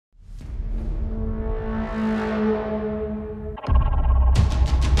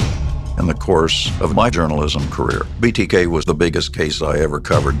in the course of my journalism career. BTK was the biggest case I ever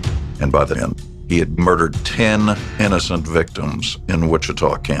covered, and by the end, he had murdered 10 innocent victims in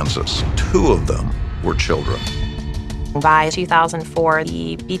Wichita, Kansas. 2 of them were children. By 2004,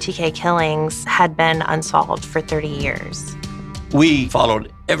 the BTK killings had been unsolved for 30 years. We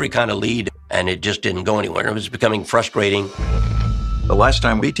followed every kind of lead, and it just didn't go anywhere. It was becoming frustrating. The last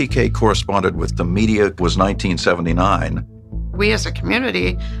time BTK corresponded with the media was 1979. We as a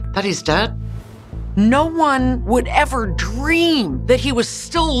community thought he's dead. No one would ever dream that he was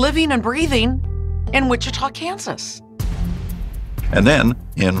still living and breathing in Wichita, Kansas. And then,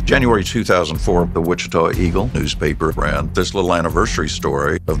 in January 2004, the Wichita Eagle newspaper ran this little anniversary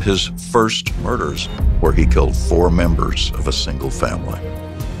story of his first murders, where he killed 4 members of a single family.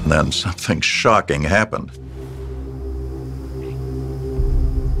 And then something shocking happened.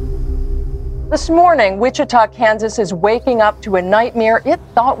 This morning, Wichita, Kansas is waking up to a nightmare it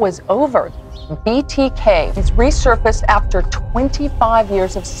thought was over. BTK has resurfaced after 25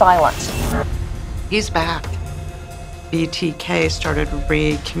 years of silence. He's back. BTK started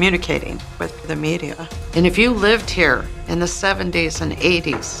re-communicating with the media. And if you lived here in the 70s and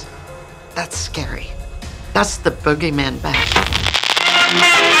 80s, that's scary. That's the boogeyman back.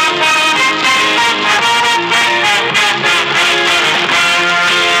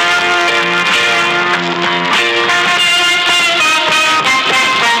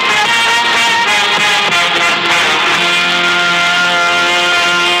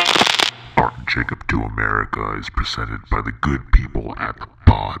 Jacob to America is presented by the good people at the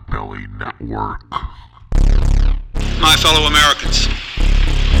Podbelly Network. My fellow Americans,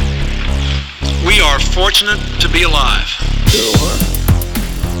 we are fortunate to be alive.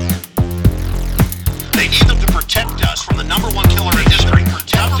 They need them to protect us from the #1 killer in history,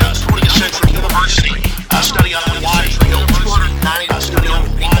 protect us from 20th Century University, a study on why 290 study on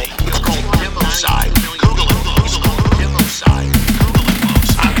why it's called democide. Google it, it's called democide. Google it,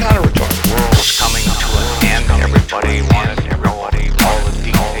 folks. I'm kind of retarded. The world was coming to an end. Everybody wanted to know all the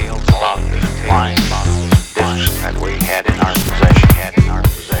details about the flying discs that we had in our possession.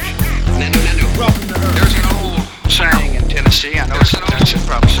 There's an old saying in Tennessee, I know it's from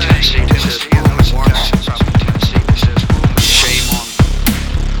Tennessee, that says, shame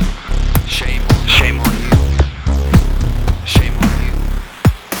on you. Shame on you.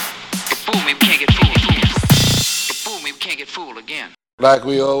 But fool me, we can't get fooled again. But fool me, we can't get fooled again. Like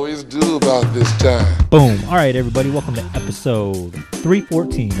we always do about this time. Boom. All right, everybody. Welcome to episode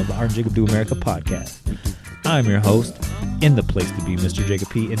 314 of the Art and Jacob Do America podcast. I'm your host, in the place to be, Mr. Jacob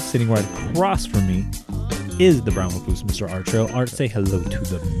P. And sitting right across from me is the brown recluse, Mr. Art Trail. Art, say hello to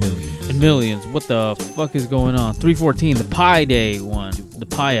the millions. And millions. What the fuck is going on? 314, the Pie Day one. The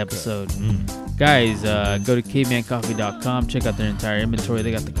Pie episode. Guys, go to cavemancoffee.com. Check out their entire inventory.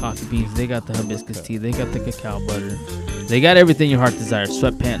 They got the coffee beans. They got the hibiscus tea. They got the cacao butter. They got everything your heart desires.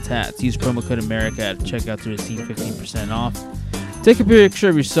 Sweatpants, hats. Use promo code America at checkout to receive 15% off. Take a picture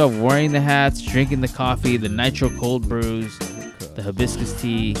of yourself wearing the hats, drinking the coffee, the nitro cold brews, the hibiscus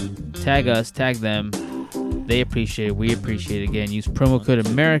tea. Tag us, tag them. They appreciate it. We appreciate it. Again, use promo code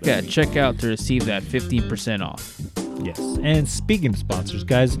America at checkout to receive that 15% off. Yes. And speaking of sponsors,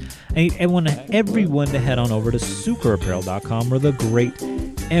 guys, I need everyone to head on over to sucreapparel.com, where the great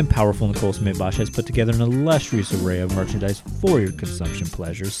and powerful Nicole Smith-Bosch has put together an illustrious array of merchandise for your consumption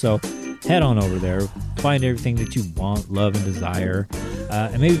pleasures. So head on over there, find everything that you want, love, and desire,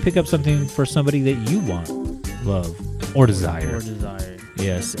 and maybe pick up something for somebody that you want, love, or desire.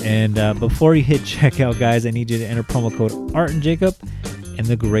 Yes, and before you hit checkout, guys, I need you to enter promo code Art and Jacob, and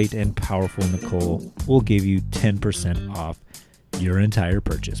the great and powerful Nicole will give you 10% off your entire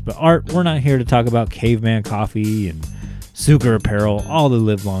purchase. But Art, we're not here to talk about caveman coffee and Sucre Apparel all the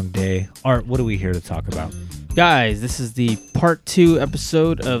live long day. Art, what are we here to talk about? Guys, this is the part 2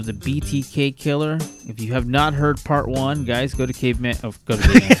 episode of the BTK killer. If you have not heard part 1, guys, go to caveman. Go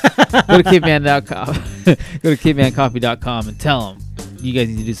to caveman.com. Go to cavemancoffee.com and tell them you guys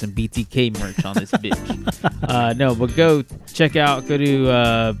need to do some BTK merch on this bitch. No, but go check out. Go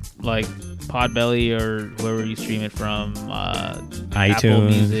to like Podbelly or wherever you stream it from, iTunes, Apple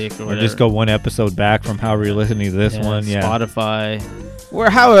Music, or just go one episode back from however you're listening to this one. Yeah, Spotify. Where,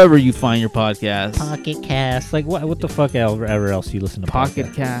 however you find your podcast. Pocket Cast. Like, what the fuck ever else you listen to?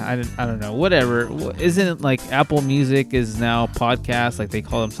 Pocket Cast. I don't know. Whatever. Isn't it like Apple Music is now podcast? Like, they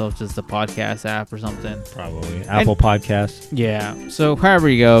call themselves just the podcast app or something? Probably. Apple Podcasts. Yeah. So, however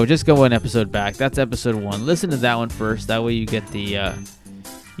you go, just go one episode back. That's episode 1. Listen to that one first. That way you get the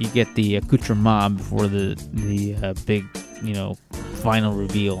accoutrement before the big, final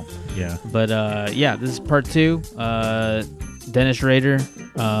reveal. Yeah. But, yeah, this is part 2. Dennis Rader.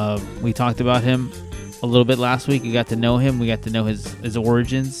 We talked about him a little bit last week. We got to know him. We got to know his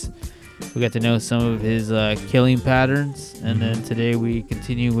origins. We got to know some of his killing patterns. And then today we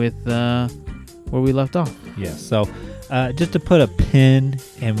continue with where we left off. Yes. So just to put a pin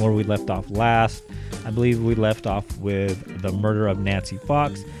in where we left off last, I believe we left off with the murder of Nancy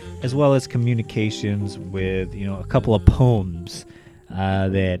Fox, as well as communications with, a couple of poems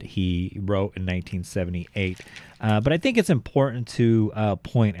that he wrote in 1978. But I think it's important to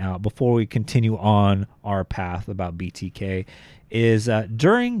point out before we continue on our path about BTK is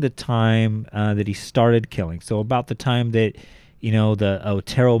during the time that he started killing, so about the time that, the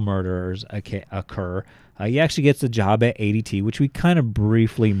Otero murders occur, he actually gets a job at ADT, which we kind of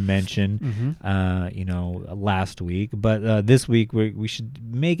briefly mentioned, last week. But this week we should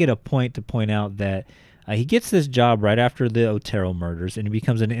make it a point to point out that he gets this job right after the Otero murders, and he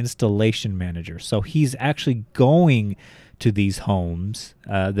becomes an installation manager. So he's actually going to these homes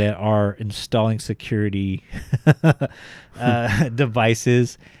that are installing security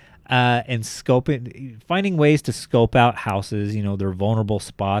devices and finding ways to scope out houses, their vulnerable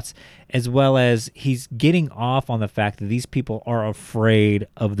spots, as well as he's getting off on the fact that these people are afraid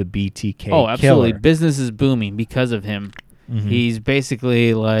of the BTK Oh, absolutely. killer. Business is booming because of him. Mm-hmm. He's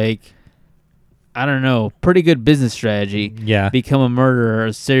basically like, I don't know, pretty good business strategy. Yeah. Become a murderer,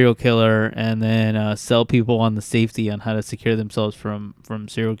 a serial killer, and then sell people on the safety on how to secure themselves from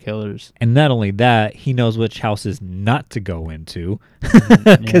serial killers. And not only that, he knows which houses not to go into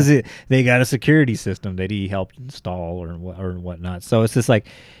because they got a security system that he helped install or whatnot. So it's just like,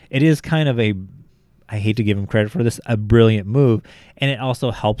 it is kind of I hate to give him credit for this, a brilliant move. And it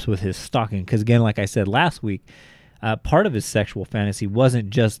also helps with his stalking because, again, like I said last week, part of his sexual fantasy wasn't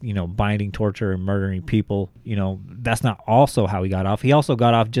just, binding, torture, and murdering people. That's not also how he got off. He also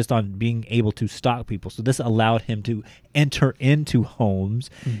got off just on being able to stalk people. So this allowed him to enter into homes,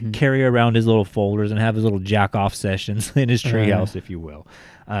 carry around his little folders, and have his little jack-off sessions in his treehouse, if you will.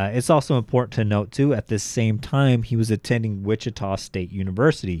 It's also important to note, too, at this same time, he was attending Wichita State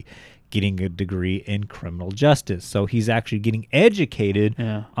University, getting a degree in criminal justice. So he's actually getting educated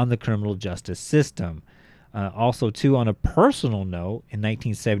on the criminal justice system. Also, too, on a personal note, in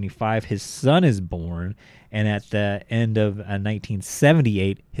 1975, his son is born, and at the end of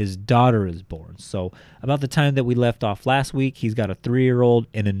 1978, his daughter is born. So about the time that we left off last week, he's got a 3-year-old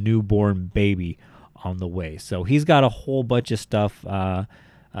and a newborn baby on the way. So he's got a whole bunch of stuff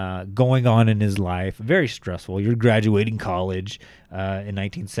going on in his life. Very stressful. You're graduating college in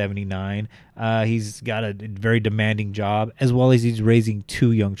 1979. He's got a very demanding job, as well as he's raising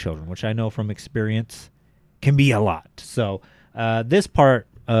 2 young children, which I know from experience can be a lot. So this part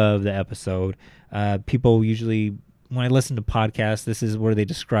of the episode, people usually, when I listen to podcasts, this is where they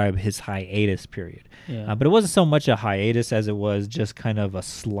describe his hiatus period. Yeah. But it wasn't so much a hiatus as it was just kind of a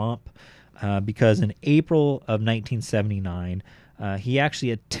slump because in April of 1979, he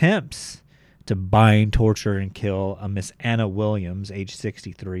actually attempts to bind, torture, and kill a Miss Anna Williams, age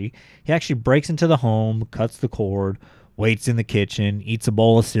 63. He actually breaks into the home, cuts the cord, waits in the kitchen, eats a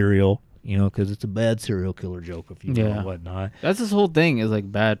bowl of cereal, because it's a bad serial killer joke, if you will, and whatnot. That's his whole thing, is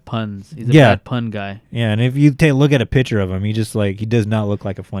like bad puns. He's a bad pun guy. Yeah, and if you take a look at a picture of him, he does not look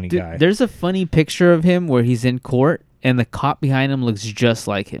like a funny guy. There's a funny picture of him where he's in court, and the cop behind him looks just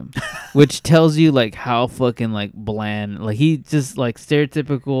like him, which tells you like how fucking like bland. Like he just like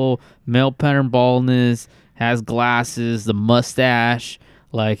stereotypical male pattern baldness, has glasses, the mustache.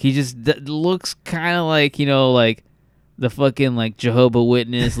 Like he just looks kind of like like the fucking like Jehovah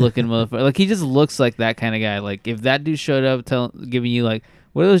Witness looking motherfucker. Like he just looks like that kind of guy. Like if that dude showed up giving you like,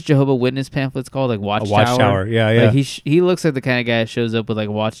 what are those Jehovah Witness pamphlets called? Like Watchtower. Yeah. Like he looks like the kind of guy that shows up with like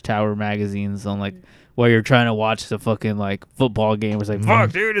Watchtower magazines on like while you're trying to watch the fucking like football game. It's like,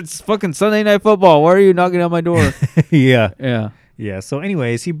 fuck, dude, it's fucking Sunday Night Football. Why are you knocking on my door? Yeah. So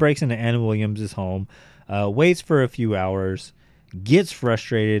anyways, he breaks into Anna Williams' home, waits for a few hours, gets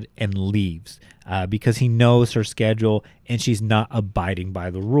frustrated, and leaves because he knows her schedule and she's not abiding by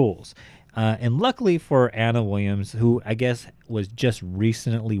the rules. And luckily for Anna Williams, who I guess was just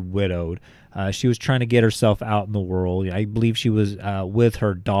recently widowed, she was trying to get herself out in the world. I believe she was with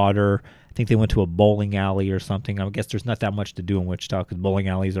her daughter. I think they went to a bowling alley or something. I guess there's not that much to do in Wichita because bowling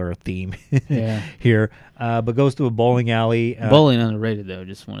alleys are a theme here. But goes to a bowling alley. Bowling underrated, though.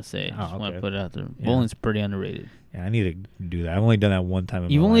 Just want to say. Just want to put it out there. Bowling's pretty underrated. Yeah, I need to do that. I've only done that one time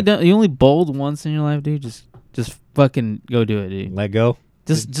in You only bowled once in your life, dude? Just fucking go do it, dude. Let go?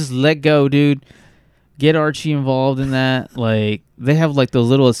 Just let go, dude. Get Archie involved in that. Like they have like those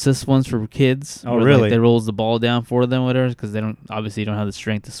little assist ones for kids. Oh, really? Like, they rolls the ball down for them, whatever, because they don't have the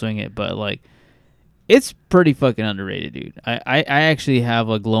strength to swing it. But like, It's pretty fucking underrated, dude. I actually have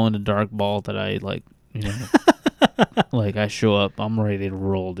a glow in the dark ball that I like. You know, like I show up, I'm ready to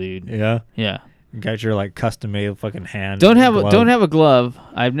roll, dude. Yeah. Yeah. You got your like custom made fucking hand. Don't have glove. a glove.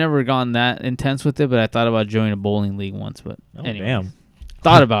 I've never gone that intense with it, but I thought about joining a bowling league once. But anyway, damn.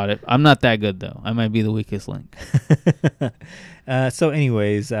 Thought about it. I'm not that good though. I might be the weakest link. So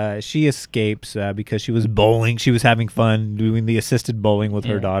anyways, she escapes because she was bowling. She was having fun doing the assisted bowling with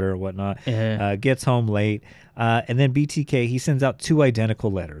her daughter or whatnot. Yeah. Gets home late. And then BTK, he sends out 2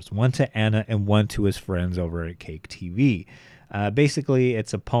 identical letters, one to Anna and one to his friends over at Cake TV. Basically,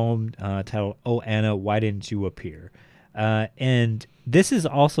 it's a poem titled, "Oh, Anna, why didn't you appear?" And this is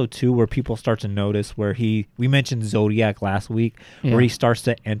also, too, where people start to notice where we mentioned Zodiac last week, where he starts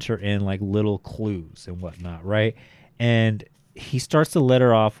to enter in like little clues and whatnot, right? And he starts the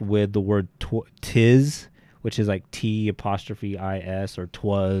letter off with the word tis, which is like T''is or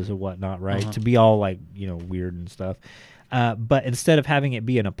twas or whatnot, right? To be all like, weird and stuff. But instead of having it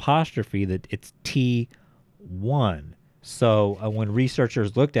be an apostrophe, that it's T1. So when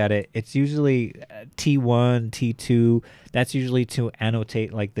researchers looked at it, it's usually T1, T2. That's usually to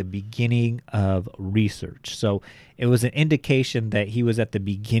annotate like the beginning of research. So it was an indication that he was at the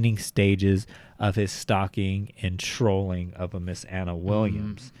beginning stages of his stalking and trolling of a Miss Anna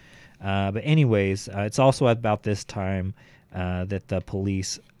Williams. But anyways, it's also about this time that the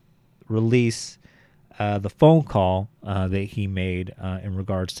police release the phone call that he made in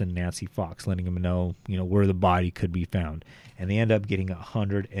regards to Nancy Fox, letting him know, where the body could be found. And they end up getting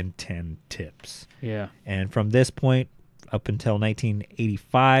 110 tips. Yeah. And from this point up until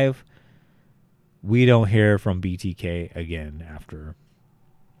 1985, we don't hear from BTK again after.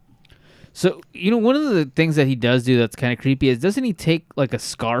 So, one of the things that he does do that's kind of creepy is, doesn't he take like a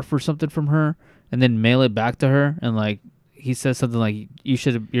scarf or something from her and then mail it back to her, and like he says something like, you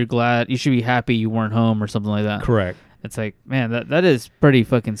should be happy you weren't home or something like that. Correct. It's like, man, that is pretty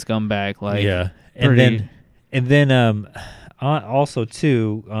fucking scumbag. Like, yeah. And then also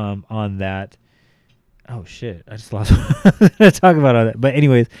too, on that, oh shit, I just lost what to talk about on that. But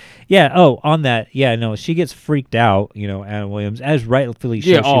anyways, yeah. Oh, on that, yeah. No, she gets freaked out. Anna Williams, as rightfully so.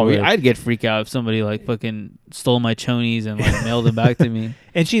 Yeah. Oh, I'd get freaked out if somebody like fucking stole my chonies and like mailed them back to me.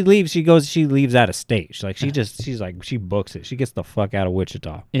 And she leaves. She leaves out of state. She books it. She gets the fuck out of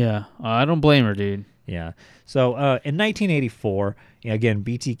Wichita. Yeah, I don't blame her, dude. Yeah. So in 1984, again,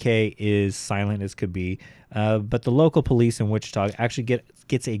 BTK is silent as could be, but the local police in Wichita actually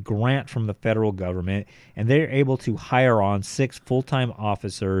gets a grant from the federal government, and they're able to hire on 6 full-time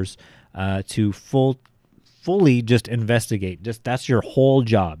officers to fully just investigate. That's your whole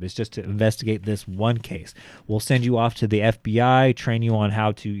job, is just to investigate this one case. We'll send you off to the FBI, train you on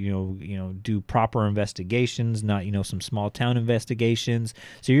how to do proper investigations, not some small town investigations.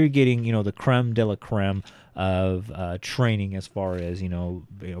 So you're getting the creme de la creme of training as far as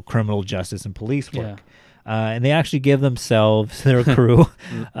criminal justice and police work. Yeah. And they actually give themselves, their crew,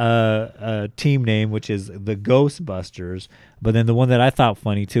 a team name, which is the Ghostbusters. But then the one that I thought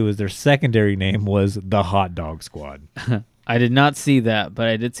funny, too, is their secondary name was the Hot Dog Squad. I did not see that, but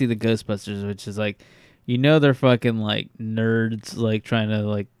I did see the Ghostbusters, which is like, they're fucking like nerds, like trying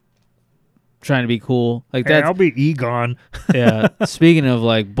to be cool. Like that. I'll be Egon. Yeah. Speaking of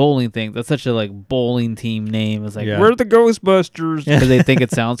like bowling things, that's such a like bowling team name. It's like, we're the Ghostbusters, because they think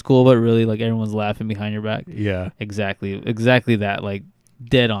it sounds cool, but really like everyone's laughing behind your back. Yeah. Exactly that. Like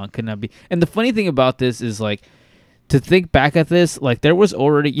dead on. Could not be. And the funny thing about this is like, to think back at this, like there was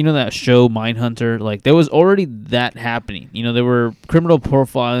already, that show Mindhunter, like there was already that happening. There were criminal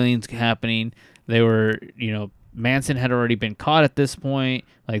profilings happening. They were, Manson had already been caught at this point.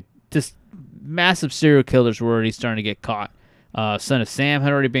 Like just massive serial killers were already starting to get caught. Son of Sam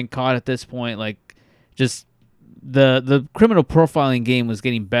had already been caught at this point. Like just the criminal profiling game was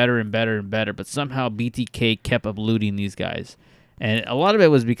getting better and better and better, but somehow BTK kept eluding these guys. And a lot of it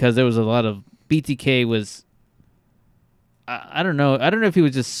was because there was a lot of BTK was, I don't know if he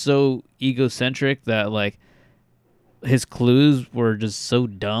was just so egocentric that like his clues were just so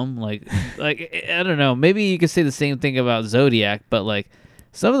dumb. Like I don't know. Maybe you could say the same thing about Zodiac, but like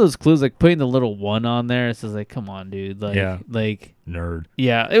some of those clues, like putting the little 1 on there, it's just like, come on, dude. Like, like nerd.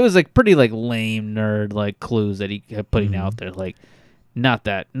 Yeah, it was like pretty like lame nerd like clues that he kept putting out there. Like not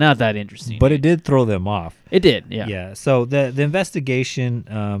that interesting. But it did throw them off. It did, yeah. Yeah. So the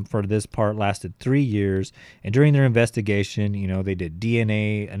investigation for this part lasted 3 years, and during their investigation, they did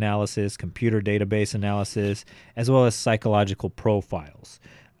DNA analysis, computer database analysis, as well as psychological profiles.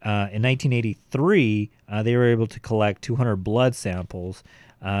 In 1983, they were able to collect 200 blood samples,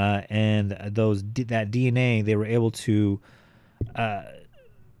 and that DNA, they were able to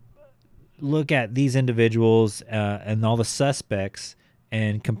look at these individuals and all the suspects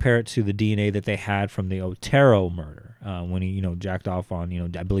and compare it to the DNA that they had from the Otero murder when he, jacked off on,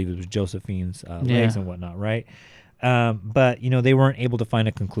 I believe it was Josephine's legs and whatnot, right? But, they weren't able to find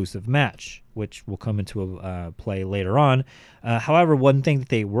a conclusive match, which will come into play later on. However, one thing that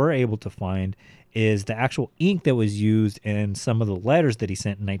they were able to find is the actual ink that was used in some of the letters that he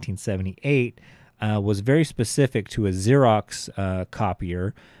sent in 1978 was very specific to a Xerox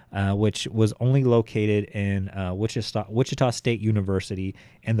copier, which was only located in Wichita State University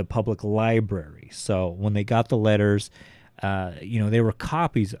and the public library. So when they got the letters, they were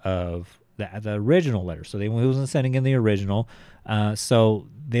copies of the original letters. So they wasn't sending in the original. So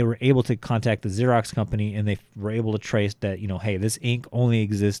they were able to contact the Xerox company, and they were able to trace that, hey, this ink only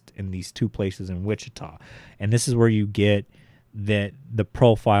exists in these two places in Wichita. And this is where you get that the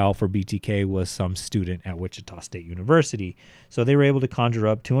profile for BTK was some student at Wichita State University. So they were able to conjure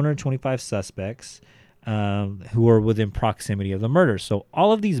up 225 suspects who were within proximity of the murders. So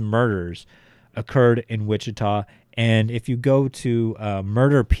all of these murders occurred in Wichita. And if you go to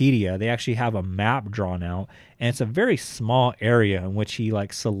Murderpedia, they actually have a map drawn out, and it's a very small area in which he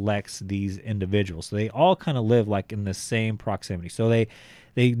selects these individuals. So they all kind of live in the same proximity. So they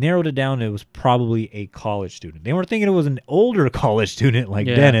narrowed it down. It was probably a college student. They weren't thinking it was an older college student like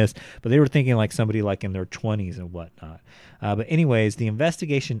Dennis, but they were thinking somebody in their 20s and whatnot. But anyways, the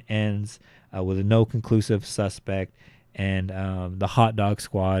investigation ends with a no conclusive suspect, and the hot dog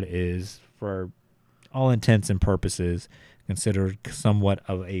squad is, for all intents and purposes, considered somewhat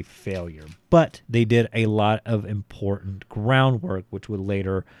of a failure. But they did a lot of important groundwork, which would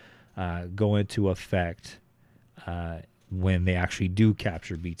later go into effect when they actually do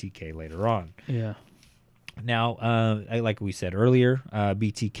capture BTK later on. Yeah. Now, like we said earlier,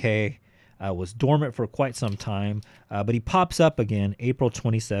 BTK was dormant for quite some time, but he pops up again April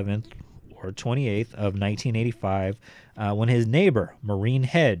 27th or 28th of 1985 when his neighbor, Maureen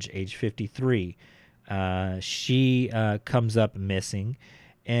Hedge, age 53, she comes up missing.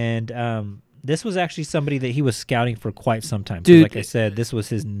 And this was actually somebody that he was scouting for quite some time. Dude, like I said, this was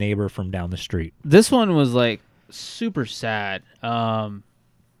his neighbor from down the street. This one was super sad.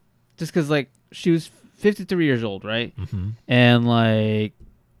 Just because she was 53 years old, right? Mm-hmm. And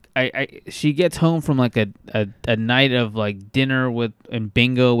she gets home from a night of dinner and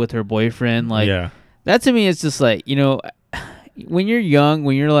bingo with her boyfriend. That to me is just when you're young,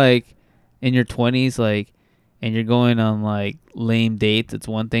 when you're in your 20s, and you're going on lame dates, it's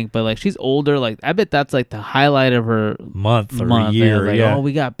one thing. But she's older. I bet that's the highlight of her month or year. Oh,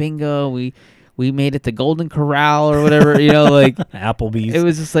 we got bingo. We made it to Golden Corral or whatever. Applebee's. It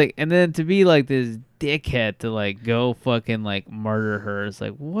was just and then to be this dickhead to go fucking murder her. It's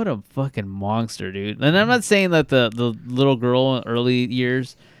what a fucking monster, dude. And I'm not saying that the little girl in early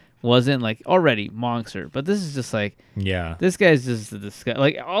years wasn't already monster, but this is just this guy's just a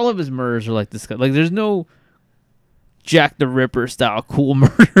disgust. All of his murders are disgust. There's no Jack the Ripper style cool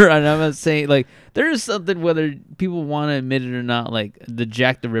murder. And I'm not saying there is something, whether people want to admit it or not, the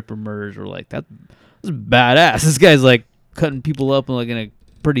Jack the Ripper murders were that was badass. This guy's cutting people up in a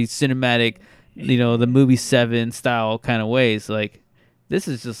pretty cinematic, the movie Seven style kind of ways. This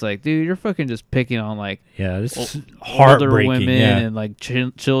is just dude, you're fucking just picking on this is older heartbreaking, women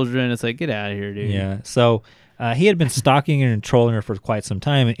and children. It's get out of here, dude. Yeah. So he had been stalking and trolling her for quite some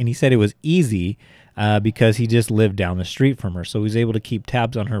time, and he said it was easy because he just lived down the street from her, so he was able to keep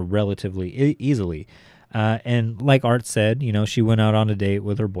tabs on her relatively easily. And like Art said, she went out on a date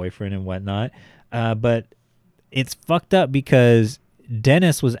with her boyfriend and whatnot. But it's fucked up because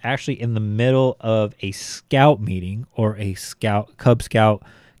Dennis was actually in the middle of a scout meeting or a Cub Scout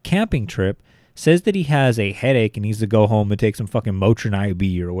camping trip, says that he has a headache and needs to go home and take some fucking Motrin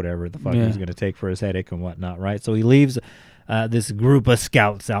IB or whatever the fuck he's going to take for his headache and whatnot, right? So he leaves this group of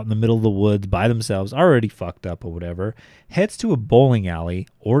scouts out in the middle of the woods by themselves, already fucked up or whatever, heads to a bowling alley,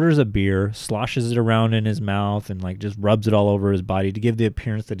 orders a beer, sloshes it around in his mouth and just rubs it all over his body to give the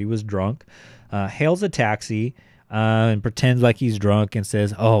appearance that he was drunk, hails a taxi, and pretends like he's drunk and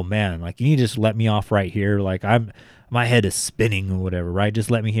says, "Oh man, you need to just let me off right here. My head is spinning or whatever, right? Just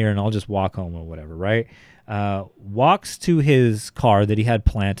let me here and I'll just walk home or whatever, right?" Walks to his car that he had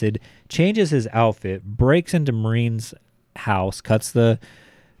planted, changes his outfit, breaks into Maureen's house, cuts the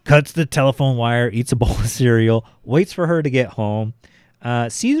telephone wire, eats a bowl of cereal, waits for her to get home,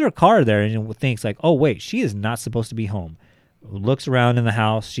 sees her car there and thinks oh wait, she is not supposed to be home. Looks around in the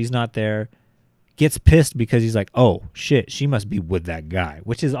house, she's not there. Gets pissed because he's oh shit, she must be with that guy,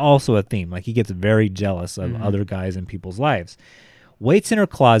 which is also a theme. He gets very jealous of other guys in people's lives. waits in her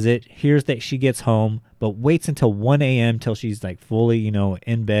closet, hears that she gets home, but waits until 1 a.m. till she's like fully, you know,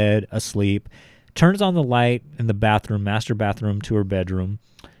 in bed, asleep, turns on the light in the bathroom, master bathroom to her bedroom,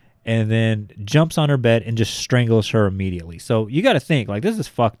 and then jumps on her bed and just strangles her immediately. So you got to think, like, this is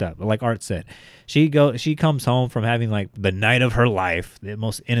fucked up. Like Art said, she comes home from having like the night of her life, the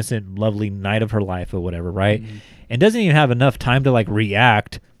most innocent, lovely night of her life or whatever, right? Mm-hmm. And doesn't even have enough time to like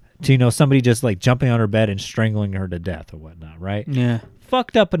react to, you know, somebody just like jumping on her bed and strangling her to death or whatnot, right? Yeah.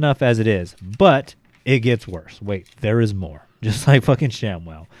 Fucked up enough as it is, but it gets worse. Wait, there is more. Just like fucking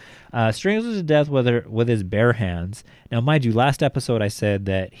ShamWow. Strangles her to death with his bare hands. Now, mind you, last episode I said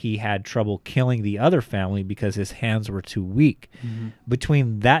that he had trouble killing the other family because his hands were too weak. Mm-hmm.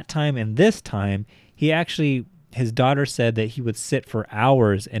 Between that time and this time, his daughter said that he would sit for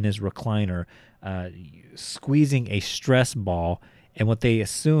hours in his recliner squeezing a stress ball, and what they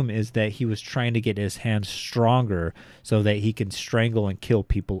assume is that he was trying to get his hands stronger so that he can strangle and kill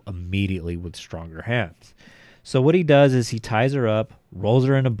people immediately with stronger hands. So what he does is he ties her up, rolls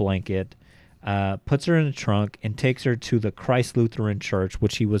her in a blanket, puts her in a trunk, and takes her to the Christ Lutheran Church,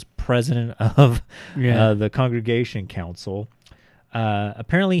 which he was president of the Congregation Council.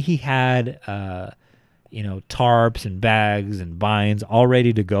 Apparently he had tarps and bags and vines all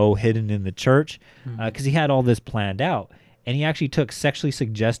ready to go hidden in the church because he had all this planned out. And he actually took sexually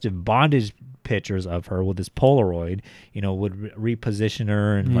suggestive bondage pictures of her with his Polaroid, would reposition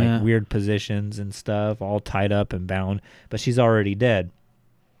her in like weird positions and stuff, all tied up and bound, but she's already dead.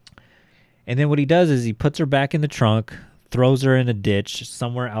 And then what he does is he puts her back in the trunk, throws her in a ditch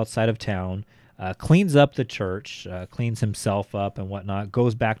somewhere outside of town, cleans up the church, cleans himself up and whatnot,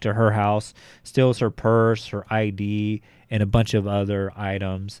 goes back to her house, steals her purse, her ID, and a bunch of other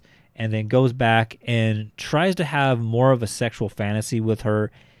items, and then goes back and tries to have more of a sexual fantasy with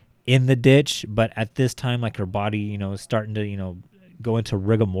her in the ditch, but at this time, like, her body, is starting to, go into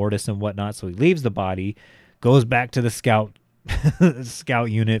rigor mortis and whatnot, so he leaves the body, goes back to the scout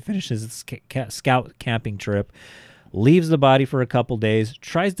unit, finishes his scout camping trip, leaves the body for a couple days,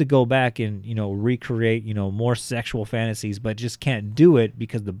 tries to go back and, recreate, more sexual fantasies, but just can't do it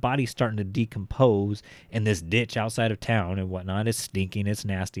because the body's starting to decompose in this ditch outside of town and whatnot. It's stinking, it's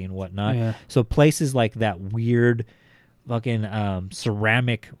nasty and whatnot. Yeah. So places like that weird fucking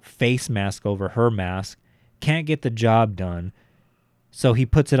ceramic face mask over her mask can't get the job done. So he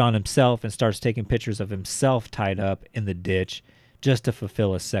puts it on himself and starts taking pictures of himself tied up in the ditch just to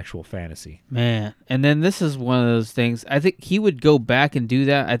fulfill a sexual fantasy. Man, and then this is one of those things. I think he would go back and do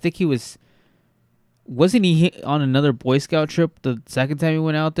that. I think he wasn't he on another Boy Scout trip the second time he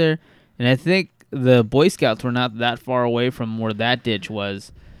went out there? And I think the Boy Scouts were not that far away from where that ditch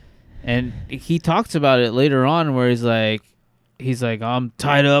was. And he talks about it later on where he's like, I'm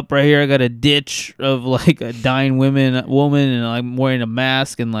tied up right here. I got a ditch of like a dying woman, and I'm wearing a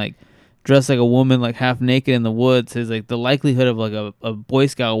mask and like dressed like a woman, like half naked in the woods. He's like, the likelihood of like a Boy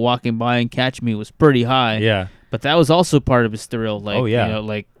Scout walking by and catch me was pretty high. Yeah. But that was also part of his thrill. Like,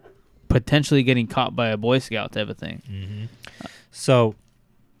 like potentially getting caught by a Boy Scout type of thing. Mm-hmm. So,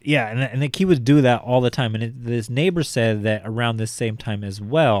 yeah, and he would do that all the time. And his neighbor said that around this same time as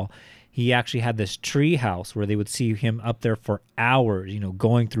well, he actually had this tree house where they would see him up there for hours,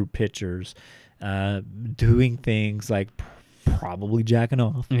 going through pictures, doing things like probably jacking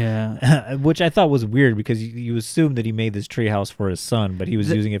off. Yeah. Which I thought was weird because you assume that he made this tree house for his son, but he was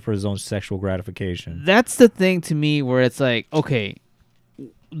using it for his own sexual gratification. That's the thing to me where it's like, okay,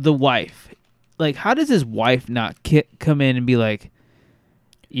 the wife. Like, how does his wife not come in and be like,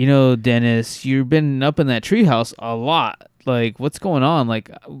 Dennis, you've been up in that tree house a lot. Like, what's going on? Like,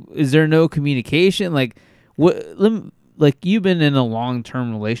 is there no communication? Like, like, you've been in a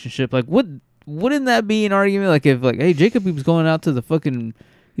long-term relationship. Like, wouldn't that be an argument? Like, if, like, hey, Jacob was going out to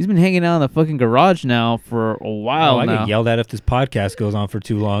he's been hanging out in the fucking garage now for a while now. I get yelled at if this podcast goes on for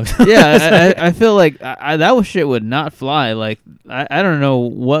too long. Yeah, I feel like that shit would not fly. Like, I don't know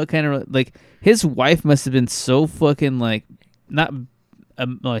what kind of, like, his wife must have been so fucking, like, not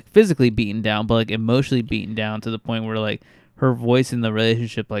like physically beaten down, but like emotionally beaten down to the point where like her voice in the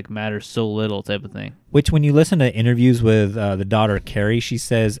relationship like matters so little type of thing. Which when you listen to interviews with the daughter Carrie, she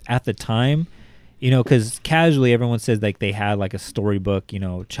says at the time, because casually everyone says like they had like a storybook,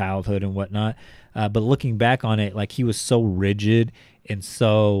 childhood and whatnot. But looking back on it, like he was so rigid and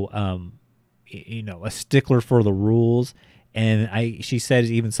so, a stickler for the rules. And she said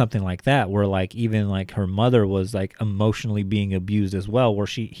even something like that, where like even like her mother was like emotionally being abused as well, where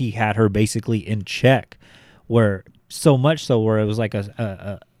he had her basically in check, where so much so where it was like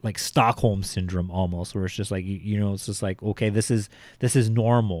a like Stockholm syndrome almost, where it's just like it's just like, okay, this is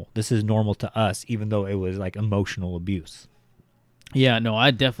normal to us, even though it was like emotional abuse. Yeah, no,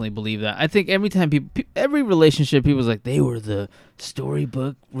 I definitely believe that. I think every time every relationship, people's like, they were the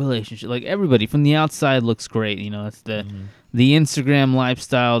storybook relationship. Like, everybody from the outside looks great. You know, it's the Instagram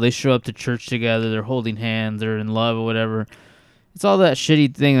lifestyle. They show up to church together. They're holding hands. They're in love or whatever. It's all that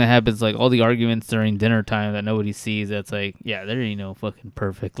shitty thing that happens, like all the arguments during dinner time that nobody sees. That's like, yeah, there ain't no fucking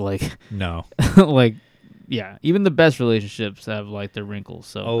perfect. Like, no. Like, yeah, even the best relationships have like their wrinkles.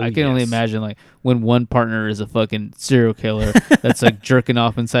 So I can only imagine like when one partner is a fucking serial killer that's like jerking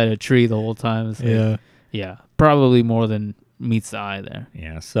off inside a tree the whole time. It's like, yeah, probably more than meets the eye there.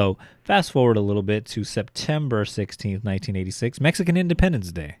 Yeah. So fast forward a little bit to September 16th, 1986, Mexican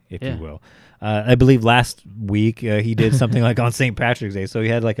Independence Day, if you will. I believe last week he did something like on St. Patrick's Day. So he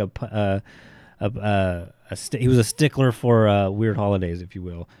had like he was a stickler for weird holidays, if you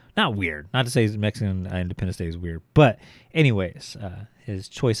will. Not weird. Not to say Mexican Independence Day is weird. But anyways, his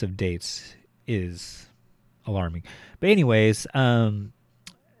choice of dates is alarming. But anyways,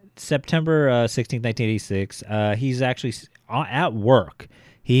 September 16th, 1986, he's actually at work.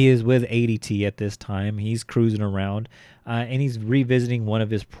 He is with ADT at this time. He's cruising around, and he's revisiting one of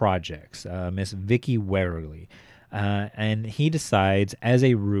his projects, Miss Vicky Werley. And he decides, as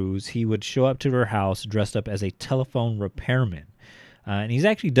a ruse, he would show up to her house dressed up as a telephone repairman. And he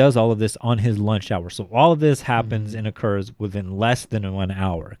actually does all of this on his lunch hour. So all of this happens and occurs within less than 1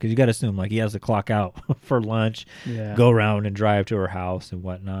 hour. Because you got to assume, like, he has to clock out for lunch, go around and drive to her house and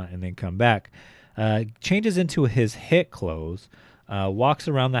whatnot, and then come back. Changes into his hit clothes, walks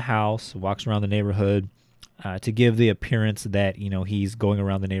around the house, walks around the neighborhood to give the appearance that, you know, he's going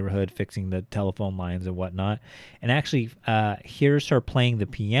around the neighborhood fixing the telephone lines and whatnot. And actually hears her playing the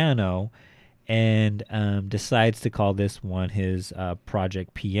piano and decides to call this one his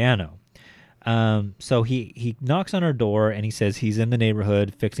Project Piano. So he knocks on her door and he says he's in the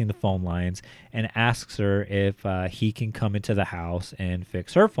neighborhood fixing the phone lines and asks her if he can come into the house and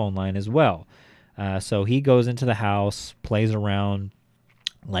fix her phone line as well. So he goes into the house, plays around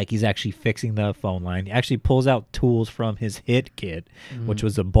like he's actually fixing the phone line. He actually pulls out tools from his hit kit, which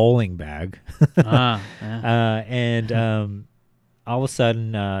was a bowling bag. And all of a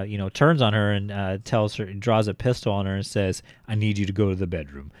sudden, turns on her and tells her, draws a pistol on her and says, "I need you to go to the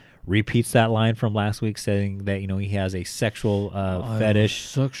bedroom." Repeats that line from last week, saying that, he has a sexual fetish.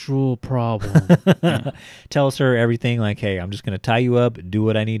 Sexual problem. Tells her everything like, "Hey, I'm just going to tie you up, do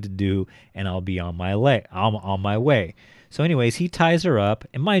what I need to do, and I'll be on my way. So anyways, he ties her up.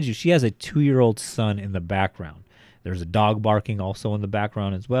 And mind you, she has a 2-year-old son in the background. There's a dog barking also in the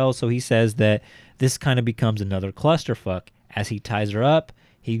background as well. So he says that this kind of becomes another clusterfuck. As he ties her up,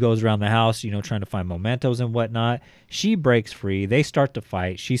 he goes around the house, trying to find mementos and whatnot. She breaks free. They start to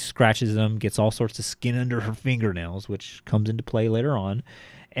fight. She scratches him, gets all sorts of skin under her fingernails, which comes into play later on.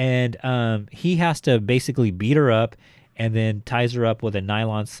 And he has to basically beat her up and then ties her up with a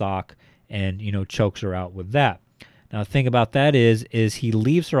nylon sock and, chokes her out with that. Now, the thing about that is he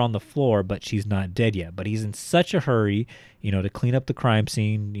leaves her on the floor, but she's not dead yet. But he's in such a hurry, to clean up the crime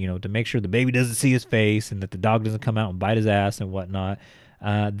scene, to make sure the baby doesn't see his face and that the dog doesn't come out and bite his ass and whatnot,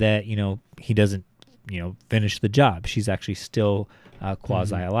 that, he doesn't, finish the job. She's actually still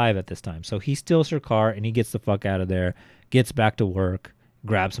quasi-alive at this time. So he steals her car and he gets the fuck out of there, gets back to work,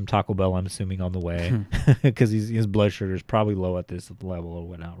 grabs some Taco Bell, I'm assuming, on the way, because his blood sugar is probably low at this level or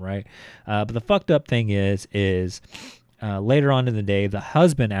whatnot, right? But the fucked up thing is later on in the day, the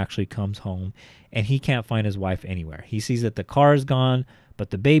husband actually comes home and he can't find his wife anywhere. He sees that the car is gone,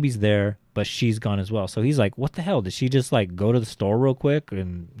 but the baby's there, but she's gone as well. So he's like, what the hell? Did she just like go to the store real quick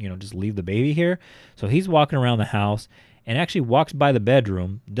and, just leave the baby here? So he's walking around the house and actually walks by the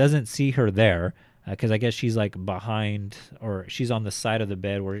bedroom, doesn't see her there, because I guess she's like behind, or she's on the side of the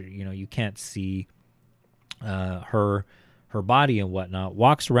bed where, you can't see her body and whatnot.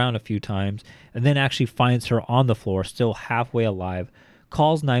 Walks around a few times and then actually finds her on the floor, still halfway alive,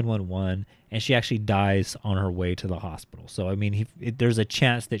 calls 911, and she actually dies on her way to the hospital. So, I mean, there's a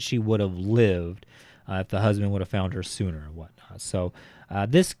chance that she would have lived if the husband would have found her sooner or whatnot. So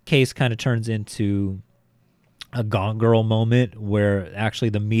this case kind of turns into a Gone Girl moment where actually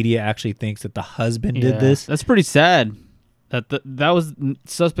the media actually thinks that the husband did this. That's pretty sad. That was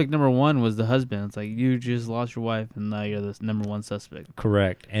suspect number one was the husband. It's like, you just lost your wife and now you're the number one suspect.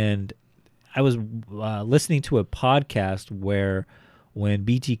 Correct. And I was listening to a podcast where when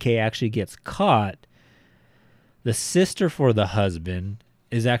BTK actually gets caught, the sister for the husband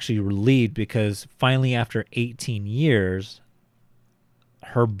is actually relieved because finally after 18 years,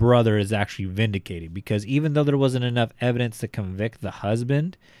 her brother is actually vindicated, because even though there wasn't enough evidence to convict the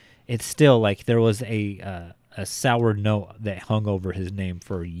husband, it's still like there was a sour note that hung over his name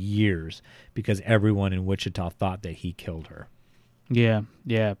for years because everyone in Wichita thought that he killed her. Yeah,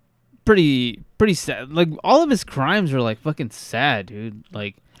 yeah. Pretty sad. Like, all of his crimes are, like, fucking sad, dude.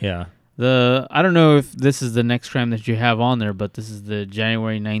 Like, yeah. I don't know if this is the next crime that you have on there, but this is the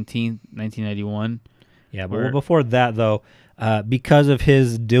January 19th, 1991. Yeah, but before that, though, because of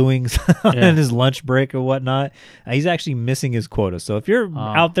his doings on his lunch break or whatnot, he's actually missing his quota. So if you're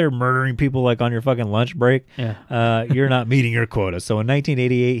out there murdering people like on your fucking lunch break, you're not meeting your quota. So in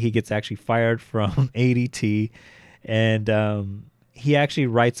 1988, he gets actually fired from ADT, and he actually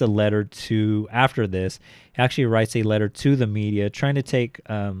writes a letter to, after this, he actually writes a letter to the media trying to take,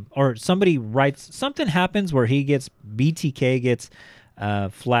 or somebody writes, something happens where BTK gets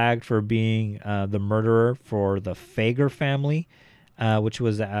flagged for being the murderer for the Fager family, which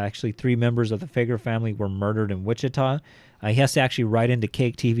was actually 3 members of the Fager family were murdered in Wichita. He has to actually write into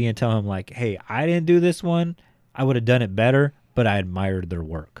Cake TV and tell him, like, hey, I didn't do this one. I would have done it better, but I admired their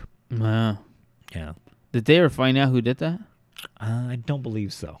work. Wow. Yeah. Did they ever find out who did that? I don't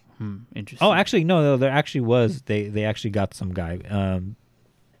believe so. Interesting. Oh, actually, no, there actually was. They actually got some guy, and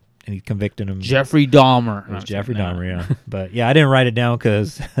he convicted him. Jeffrey Dahmer. It was Jeffrey Dahmer, yeah. But yeah, I didn't write it down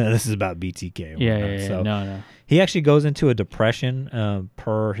because this is about BTK. Yeah. So No. He actually goes into a depression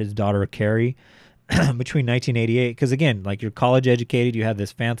per his daughter Carrie between 1988. Because again, like, you're college educated, you have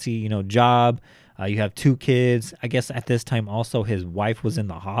this fancy, job. You have 2 kids. I guess at this time also his wife was in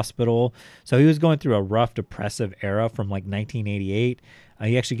the hospital. So he was going through a rough, depressive era from like 1988.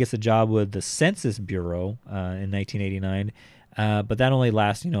 He actually gets a job with the Census Bureau in 1989. But that only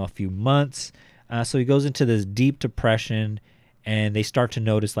lasts, a few months. So he goes into this deep depression, and they start to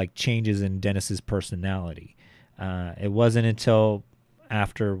notice like changes in Dennis's personality. It wasn't until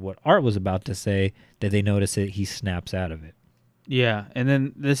after what Art was about to say that they notice it. He snaps out of it. Yeah, and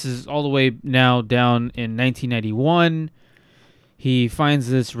then this is all the way now down in 1991. He finds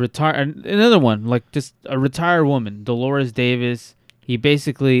another one, like just a retired woman, Dolores Davis. He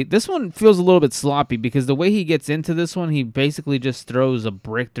basically, this one feels a little bit sloppy because the way he gets into this one, he basically just throws a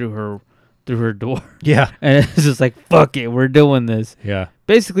brick through her door. Yeah. And it's just like, fuck it, we're doing this. Yeah.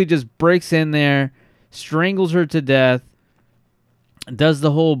 Basically just breaks in there, strangles her to death, does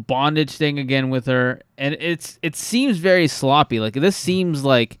the whole bondage thing again with her, and it seems very sloppy. Like, this seems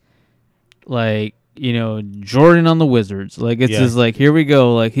like Jordan on the Wizards. Like, it's just like, here we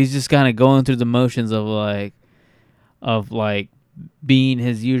go. Like, he's just kind of going through the motions of being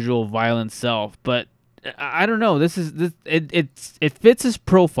his usual violent self. But I don't know. It fits his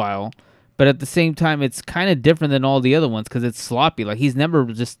profile, but at the same time, it's kind of different than all the other ones because it's sloppy. Like, he's never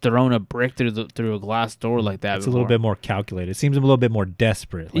just thrown a brick through a glass door like that. It's before. A little bit more calculated. It seems a little bit more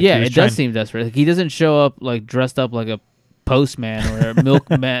desperate. Like, yeah, it does seem desperate. Like, he doesn't show up like dressed up like a postman or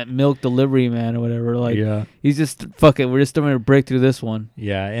a milk delivery man or whatever. Like, he's just, fuck it, we're just throwing a brick through this one.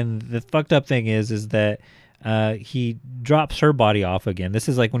 Yeah, and the fucked up thing is that he drops her body off again. This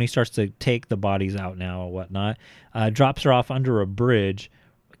is like when he starts to take the bodies out now or whatnot. Drops her off under a bridge.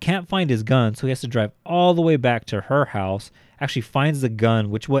 Can't find his gun, so he has to drive all the way back to her house. Actually finds the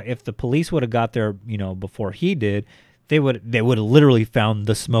gun, which if the police would have got there, before he did, they would have literally found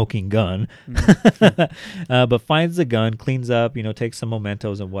the smoking gun. But finds the gun, cleans up, takes some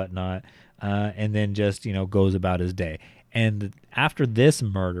mementos and whatnot, and then just goes about his day. And after this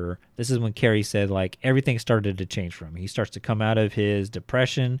murder, this is when Carrie said, like, everything started to change for him. He starts to come out of his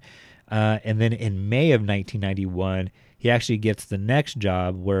depression, and then in May of 1991. He actually gets the next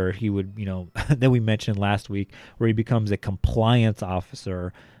job where he would, that we mentioned last week, where he becomes a compliance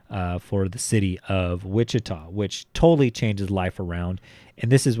officer for the city of Wichita, which totally changes life around.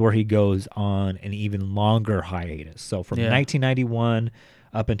 And this is where he goes on an even longer hiatus. So from 1991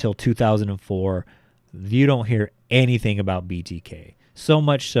 up until 2004, you don't hear anything about BTK. So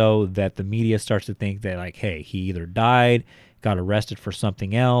much so that the media starts to think that, like, hey, he either died, got arrested for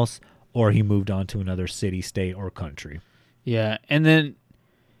something else, or he moved on to another city, state, or country. Yeah, and then,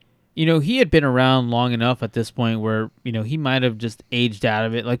 he had been around long enough at this point where, he might have just aged out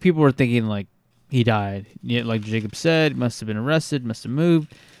of it. Like, people were thinking, like, he died. Yeah, like Jacob said, must have been arrested, must have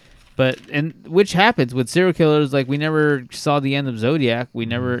moved. But, which happens with serial killers. Like, we never saw the end of Zodiac. We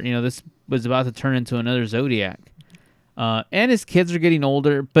never, this was about to turn into another Zodiac. And his kids are getting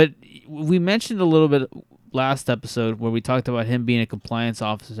older. But we mentioned a little bit last episode where we talked about him being a compliance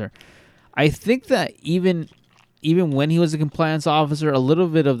officer. I think that even when he was a compliance officer, a little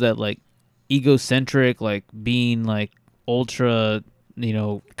bit of that, like, egocentric, like, being, like, ultra,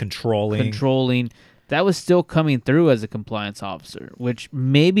 controlling, that was still coming through as a compliance officer, which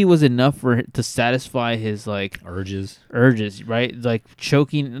maybe was enough to satisfy his, like, urges, right? Like,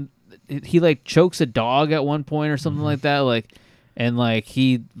 choking. He, like, chokes a dog at one point or something like that. Like, and like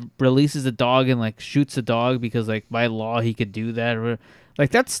he releases a dog and like shoots a dog because like by law he could do that. Or, like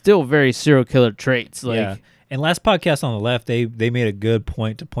that's still very serial killer traits. Like, yeah. And last podcast on the left, they made a good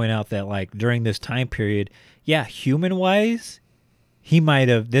point to point out that like during this time period, yeah, human wise, he might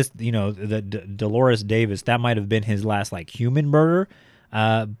have the Dolores Davis, that might have been his last like human murder.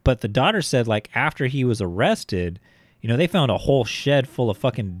 But the daughter said like after he was arrested, they found a whole shed full of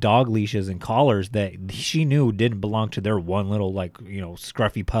fucking dog leashes and collars that she knew didn't belong to their one little like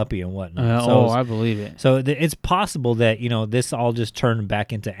scruffy puppy and whatnot. I believe it. So it's possible that this all just turned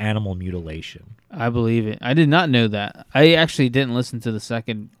back into animal mutilation. I believe it. I did not know that. I actually didn't listen to the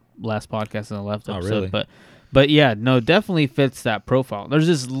second last podcast on the left episode, really? but yeah, no, definitely fits that profile. There's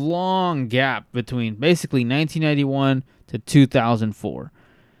this long gap between basically 1991 to 2004.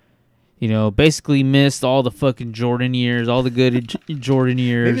 Basically missed all the fucking Jordan years, all the good Jordan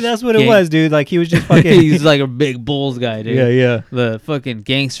years. Maybe that's what it was, dude. Like he was just fucking. He's like a big Bulls guy, dude. Yeah. The fucking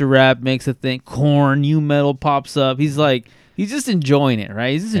gangster rap makes a thing. Corn, new metal pops up. He's just enjoying it,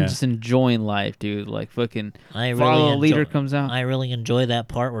 right? He's just enjoying life, dude. Like fucking follow leader comes out. I really enjoy that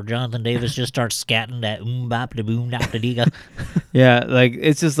part where Jonathan Davis just starts scatting that bop da boom dop da diga. Yeah, like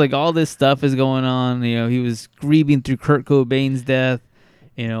it's just like all this stuff is going on. He was grieving through Kurt Cobain's death.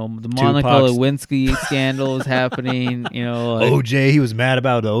 The Monica Lewinsky scandal is happening. Like, OJ, he was mad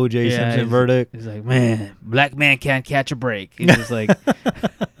about the OJ Simpson verdict. He's like, man, black man can't catch a break. He's just like,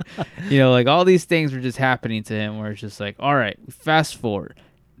 like all these things were just happening to him where it's just like, all right, fast forward.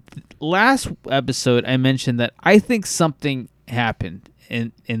 Last episode, I mentioned that I think something happened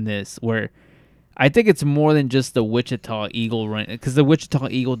in this where I think it's more than just the Wichita Eagle run, because the Wichita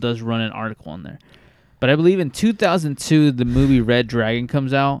Eagle does run an article in there. But I believe in 2002, the movie Red Dragon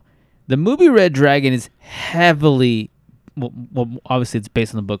comes out. The movie Red Dragon is heavily, well, obviously it's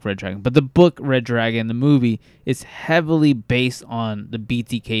based on the book Red Dragon, but the book Red Dragon, the movie, is heavily based on the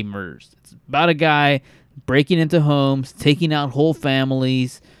BTK murders. It's about a guy breaking into homes, taking out whole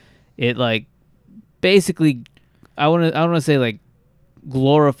families. It like basically, I don't want to say like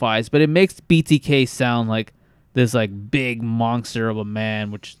glorifies, but it makes BTK sound like this like big monster of a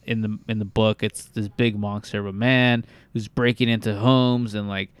man, which in the book it's this big monster of a man who's breaking into homes and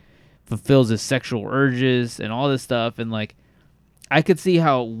like fulfills his sexual urges and all this stuff. And like I could see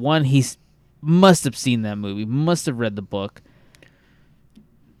how he must have seen that movie, must have read the book.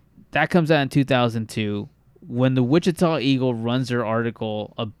 That comes out in 2002 when the Wichita Eagle runs their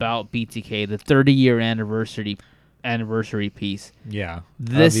article about BTK, the 30-year anniversary piece. Yeah.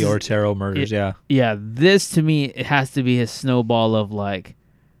 This of the Otero murders, yeah. Yeah, this to me, it has to be a snowball of like,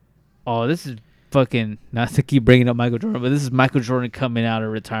 oh, this is fucking, not to keep bringing up Michael Jordan, but this is Michael Jordan coming out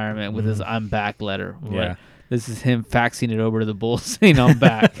of retirement with his I'm back letter. Yeah. This is him faxing it over to the Bulls saying I'm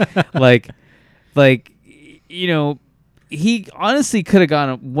back. like, he honestly could have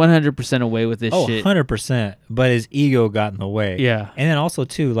gone 100% away with this shit. 100%. But his ego got in the way. Yeah. And then also,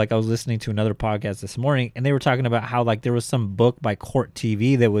 too, like I was listening to another podcast this morning, and they were talking about how like there was some book by Court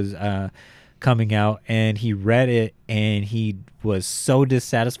TV that was coming out, and he read it, and he was so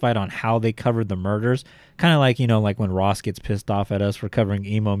dissatisfied on how they covered the murders. Kind of like, like when Ross gets pissed off at us for covering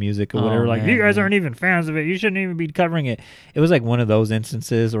emo music or whatever. Like, you guys aren't even fans of it. You shouldn't even be covering it. It was like one of those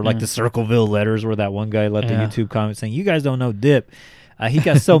instances, or like the Circleville letters where that one guy left a YouTube comment saying, you guys don't know Dip. He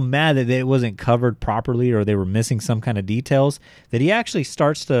got so mad that it wasn't covered properly or they were missing some kind of details that he actually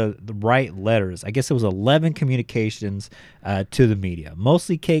starts to write letters. I guess it was 11 communications to the media,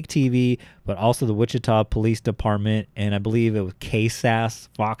 mostly Cake TV, but also the Wichita Police Department, and I believe it was KSAS,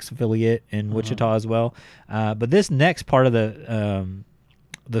 Fox affiliate in Wichita as well. But this next part of the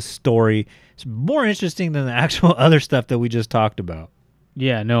story is more interesting than the actual other stuff that we just talked about.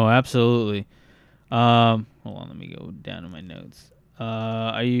 Yeah, no, absolutely. Hold on, let me go down to my notes.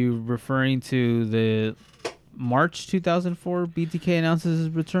 Are you referring to the March 2004 BTK announces his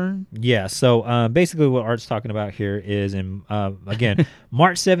return? Yeah, so basically what Art's talking about here is in, again,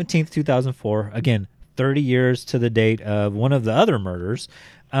 March 17th, 2004, again, 30 years to the date of one of the other murders.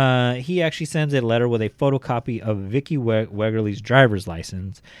 He actually sends a letter with a photocopy of Vicky Wegerle's driver's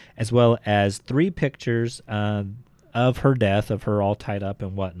license, as well as 3 pictures of her death, of her all tied up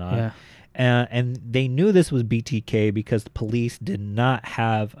and whatnot. Yeah. And they knew this was BTK because the police did not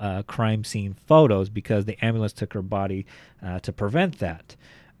have crime scene photos because the ambulance took her body to prevent that.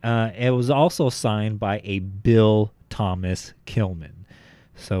 It was also signed by a Bill Thomas Kilman.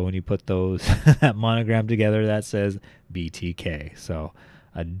 So when you put that monogram together, that says BTK. So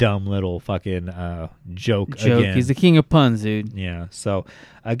a dumb little fucking joke again. He's the king of puns, dude. Yeah. So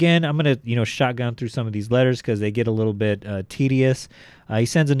again, I'm gonna shotgun through some of these letters because they get a little bit tedious. He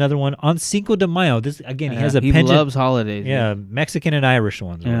sends another one on Cinco de Mayo. This again, he has a penchant. He loves holidays. Yeah, dude. Mexican and Irish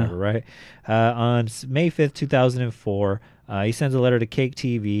ones, or whatever, right? On May 5th, 2004, he sends a letter to Cake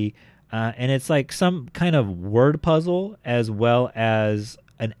TV, and it's like some kind of word puzzle as well as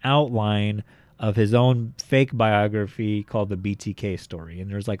an outline of his own fake biography called the BTK story.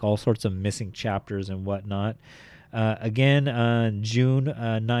 And there's like all sorts of missing chapters and whatnot. Again, on June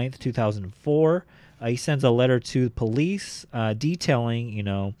 9th, 2004, he sends a letter to police detailing,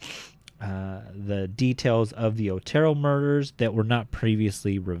 the details of the Otero murders that were not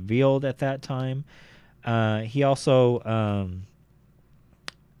previously revealed at that time. He also,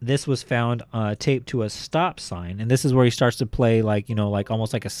 this was found taped to a stop sign, and this is where he starts to play like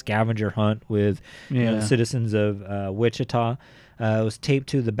almost like a scavenger hunt with the citizens of Wichita. It was taped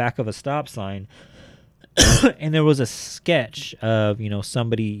to the back of a stop sign, and there was a sketch of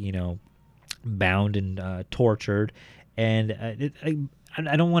somebody bound and tortured, and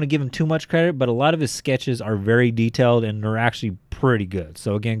I don't want to give him too much credit, but a lot of his sketches are very detailed and they're actually pretty good.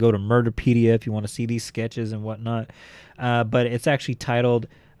 So again, go to Murderpedia if you want to see these sketches and whatnot. But it's actually titled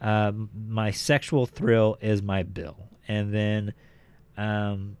 "My Sexual Thrill Is My Bill." And then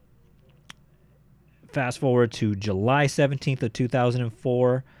fast forward to July 17th of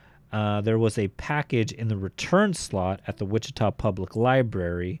 2004. There was a package in the return slot at the Wichita Public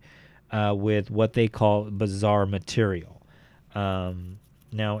Library with what they call bizarre material.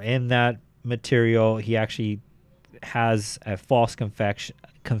 Now, in that material, he actually has a false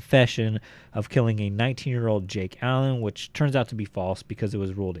confession of killing a 19-year-old Jake Allen, which turns out to be false because it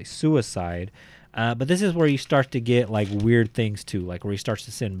was ruled a suicide. But this is where you start to get like weird things too, like where he starts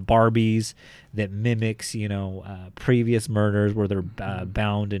to send Barbies that mimics, previous murders where they're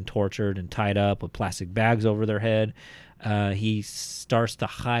bound and tortured and tied up with plastic bags over their head. He starts to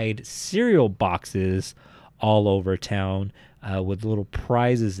hide cereal boxes all over town with little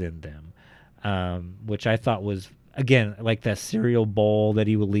prizes in them, which I thought was, again, like that cereal bowl that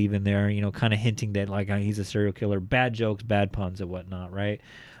he would leave in there, kind of hinting that like he's a serial killer. Bad jokes, bad puns, and whatnot, right?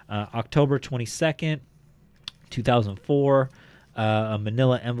 October 22nd, 2004, a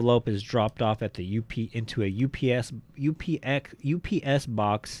manila envelope is dropped off at the into a UPS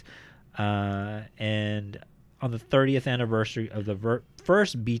box, and on the 30th anniversary of the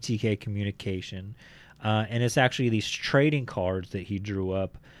first BTK communication, and it's actually these trading cards that he drew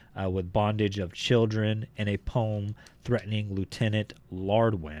up with bondage of children and a poem threatening Lieutenant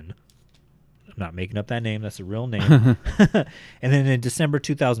Lardwin. I'm not making up that name. That's a real name. And then in December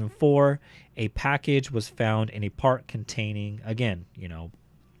 2004, a package was found in a park containing, again,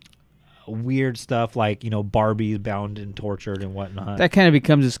 weird stuff like, Barbies bound and tortured and whatnot. That kind of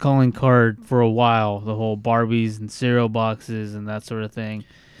becomes his calling card for a while, the whole Barbies and cereal boxes and that sort of thing.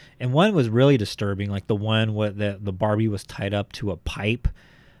 And one was really disturbing, like the one where the Barbie was tied up to a pipe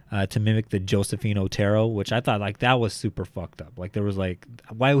to mimic the Josephine Otero, which I thought like that was super fucked up. Like there was like,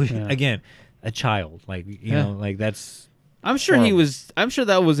 why would again, a child, like like that's. I'm sure I'm sure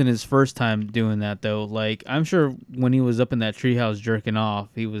that wasn't his first time doing that though. Like I'm sure when he was up in that treehouse jerking off,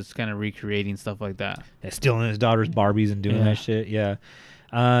 he was kind of recreating stuff like that. Yeah, stealing his daughter's Barbies and doing that shit. Yeah.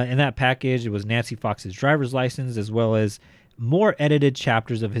 In that package, it was Nancy Fox's driver's license as well as more edited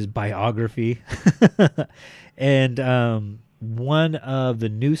chapters of his biography. And one of the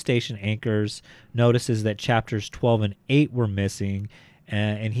news station anchors notices that chapters 12 and 8 were missing,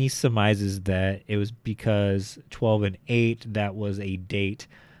 and he surmises that it was because 12 and 8, that was a date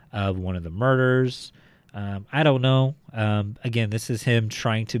of one of the murders. I don't know. Again, this is him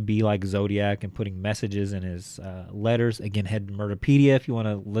trying to be like Zodiac and putting messages in his letters. Again, head to Murderpedia if you want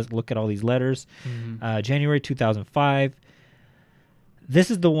to look at all these letters. January 2005. This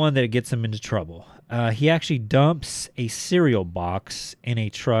is the one that gets him into trouble. He actually dumps a cereal box in a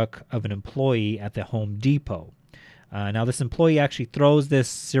truck of an employee at the Home Depot. Now, this employee actually throws this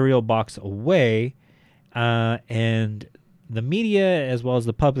cereal box away, and the media, as well as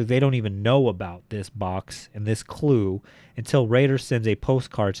the public, they don't even know about this box and this clue until Rader sends a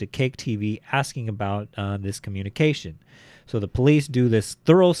postcard to Cake TV asking about this communication. So the police do this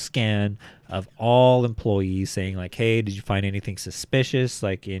thorough scan of all employees, saying like, "Hey, did you find anything suspicious,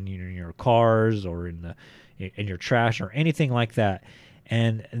 like in your cars or in your trash or anything like that?"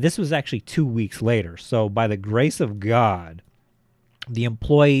 And this was actually 2 weeks later. So by the grace of God, the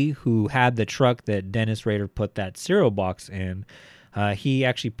employee who had the truck that Dennis Rader put that cereal box in, he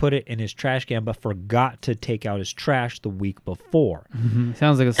actually put it in his trash can, but forgot to take out his trash the week before.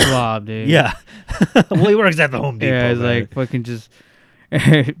 Sounds like a slob, dude. Yeah. Well, he works at the Home Depot. Yeah, it's like fucking just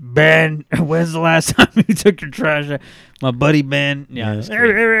Ben, when's the last time you took your trash out? My buddy Ben. Yeah,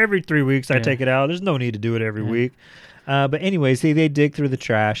 every 3 weeks I Yeah. take it out. There's no need to do it every week. But anyways, they dig through the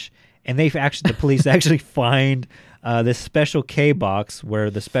trash, and the police actually find this Special K box where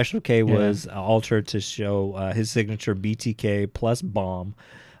the Special K was altered to show his signature BTK plus bomb.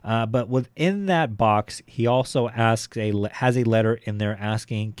 But within that box, he also has a letter in there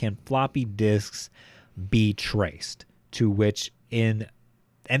asking, can floppy disks be traced? To which and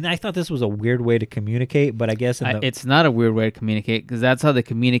I thought this was a weird way to communicate, but I guess it's not a weird way to communicate because that's how they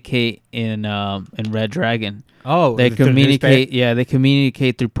communicate in Red Dragon. Oh, they through communicate. newspaper? Yeah, they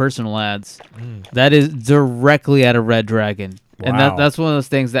communicate through personal ads. That is directly out of Red Dragon, and Wow. that's one of those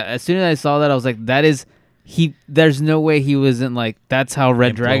things that as soon as I saw that, I was like, that is he. There's no way he wasn't like that's how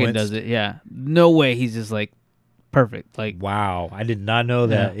Red Dragon does it. Yeah, no way he's just like perfect. Like wow, I did not know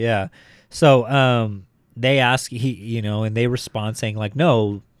that. Yeah. So they ask and they respond saying like,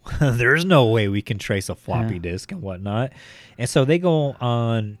 no, there's no way we can trace a floppy disk and whatnot. And so they go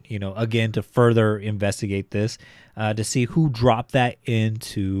on, again to further investigate this to see who dropped that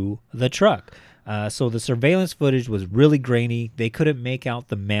into the truck. So the surveillance footage was really grainy. They couldn't make out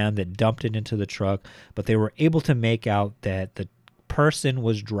the man that dumped it into the truck, but they were able to make out that the person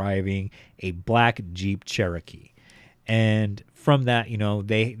was driving a black Jeep Cherokee. And from that,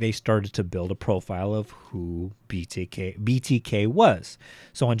 they started to build a profile of who BTK was.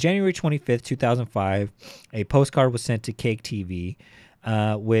 So on January 25th, 2005, a postcard was sent to Cake TV,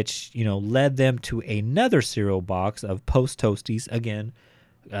 which, led them to another cereal box of Post Toasties, again,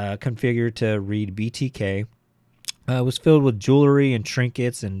 configured to read BTK. It was filled with jewelry and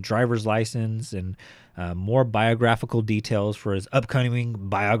trinkets and driver's license and more biographical details for his upcoming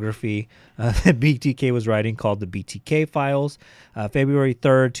biography that BTK was writing called the BTK Files. February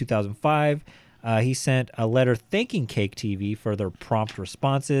 3rd, 2005, he sent a letter thanking Cake TV for their prompt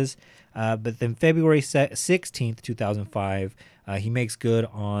responses. But then February 16th, 2005, he makes good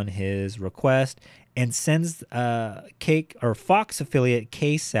on his request and sends Fox affiliate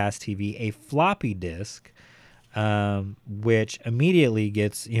KSAS TV a floppy disk, which immediately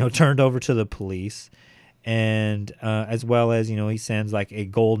gets turned over to the police, and as well as he sends like a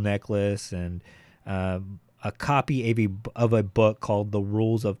gold necklace and a copy of a book called The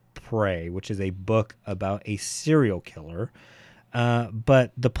Rules of Prey, which is a book about a serial killer.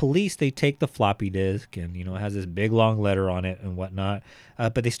 But the police, they take the floppy disk and it has this big long letter on it and whatnot.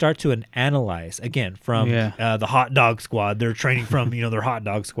 But they start to analyze again from the hot dog squad. They're training from their hot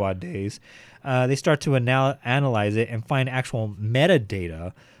dog squad days. They start to analyze it and find actual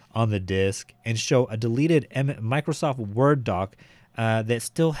metadata on the disk and show a deleted Microsoft Word doc that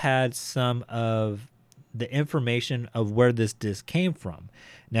still had some of the information of where this disk came from.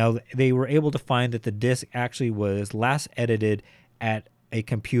 Now, they were able to find that the disk actually was last edited at a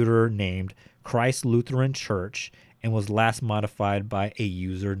computer named Christ Lutheran Church and was last modified by a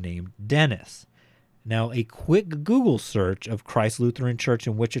user named Dennis. Now, a quick Google search of Christ Lutheran Church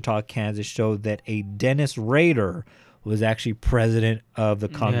in Wichita, Kansas showed that a Dennis Rader was actually president of the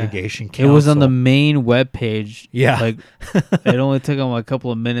congregation council. It was on the main webpage. Yeah. Like, it only took them a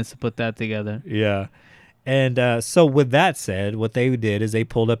couple of minutes to put that together. Yeah. And so with that said, what they did is they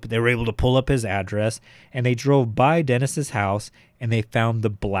were able to pull up his address, and they drove by Dennis's house, and they found the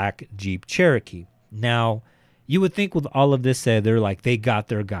black Jeep Cherokee. Now, you would think with all of this said, they're like, they got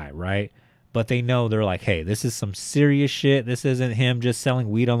their guy, right? But they know, they're like, hey, this is some serious shit. This isn't him just selling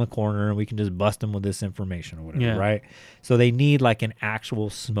weed on the corner and we can just bust him with this information or whatever, right? So they need like an actual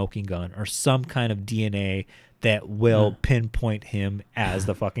smoking gun or some kind of DNA that will pinpoint him as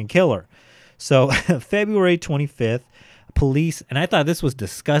the fucking killer. So February 25th, police, and I thought this was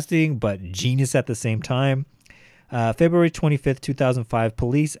disgusting but genius at the same time. February 25th, 2005,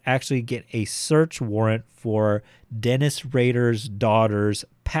 police actually get a search warrant for Dennis Rader's daughter's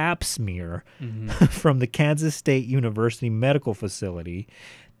pap smear from the Kansas State University Medical Facility,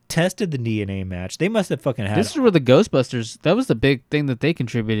 tested the DNA match. They must have fucking had This is where the Ghostbusters, that was the big thing that they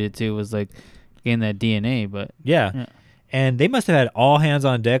contributed to, was like getting that DNA, but... Yeah. And they must have had all hands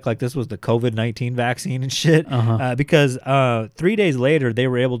on deck like this was the COVID-19 vaccine and shit. Because 3 days later, they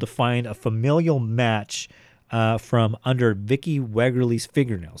were able to find a familial match from under Vicky Wegerly's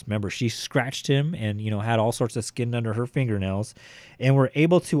fingernails. Remember, she scratched him and, had all sorts of skin under her fingernails, and were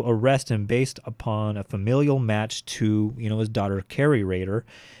able to arrest him based upon a familial match to, his daughter, Carrie Rader.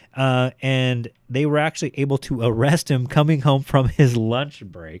 And they were actually able to arrest him coming home from his lunch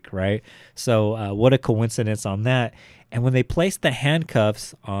break, right? So what a coincidence on that. And when they placed the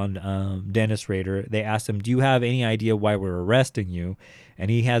handcuffs on Dennis Rader, they asked him, do you have any idea why we're arresting you? And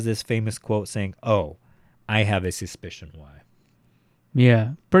he has this famous quote saying, oh, I have a suspicion why.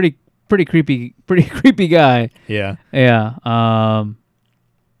 Yeah, pretty creepy guy. Yeah. Yeah.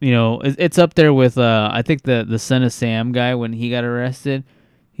 You know, it's up there with I think the Son of Sam guy when he got arrested.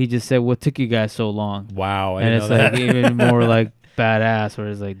 He just said, "What took you guys so long?" Wow, I and didn't it's know like that. even more like badass, where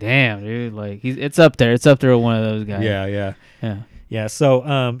it's like, "Damn, dude!" Like it's up there. It's up there with one of those guys. Yeah.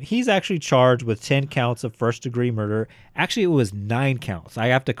 So he's actually charged with 10 counts of first-degree murder. Actually, it was 9 counts. I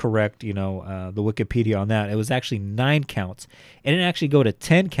have to correct, the Wikipedia on that. It was actually 9 counts. It didn't actually go to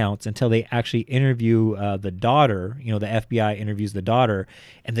 10 counts until they actually interview the daughter. The FBI interviews the daughter,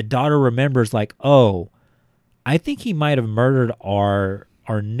 and the daughter remembers like, oh, I think he might have murdered our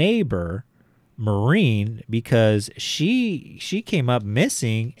neighbor, Maureen, because she came up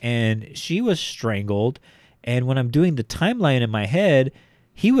missing and she was strangled. And when I'm doing the timeline in my head,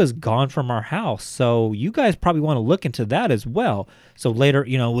 he was gone from our house. So you guys probably want to look into that as well. So later,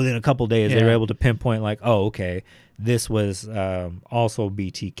 within a couple days, they were able to pinpoint like, oh, okay, this was also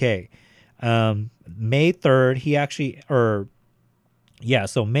BTK. May 3rd,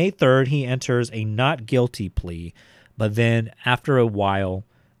 so May 3rd, he enters a not guilty plea. But then after a while,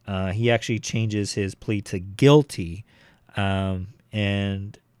 he actually changes his plea to guilty.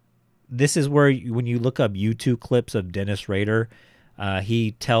 And this is where when you look up YouTube clips of Dennis Rader,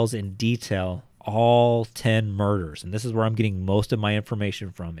 he tells in detail all 10 murders. And this is where I'm getting most of my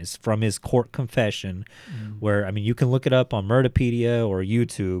information from, is from his court confession, where, I mean, you can look it up on Murderpedia or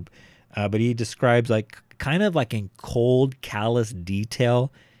YouTube, but he describes like kind of like in cold, callous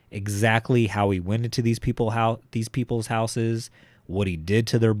detail exactly how he went into these people's houses, what he did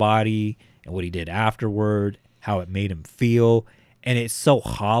to their body, and what he did afterward, how it made him feel. And it's so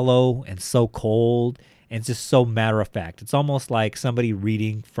hollow and so cold and just so matter of fact. It's almost like somebody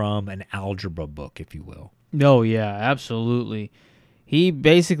reading from an algebra book, if you will. No, yeah, absolutely. He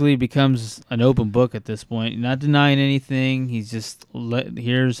basically becomes an open book at this point, not denying anything. He's just,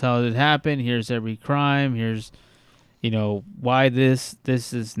 here's how it happened. Here's every crime. Here's, why this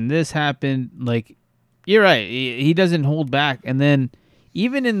happened. Like, you're right. He doesn't hold back. And then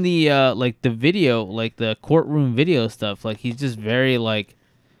even in the the video, like the courtroom video stuff, like he's just very like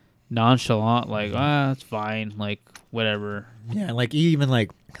nonchalant, like it's fine, like whatever. Yeah, like he even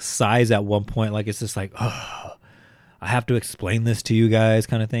like sighs at one point, like it's just like, oh, I have to explain this to you guys,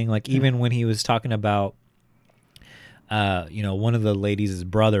 kind of thing. Like even when he was talking about, one of the ladies'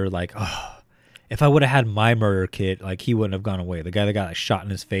 brother, like, oh, if I would have had my murder kit, like he wouldn't have gone away. The guy that got like shot in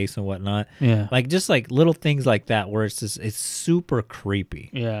his face and whatnot. Yeah. Like just like little things like that where it's super creepy.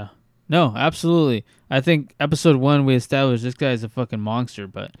 Yeah. No, absolutely. I think episode 1 we established this guy's a fucking monster,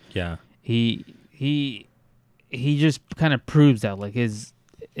 but yeah, he just kind of proves that, like his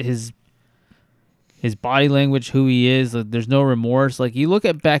body language, who he is. Like, there's no remorse. Like you look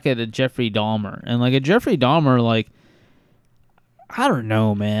back at a Jeffrey Dahmer, and like a Jeffrey Dahmer, like, I don't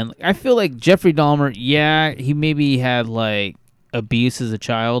know, man. I feel like Jeffrey Dahmer, yeah, he maybe had like abuse as a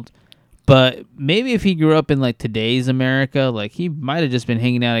child, but maybe if he grew up in like today's America, like he might have just been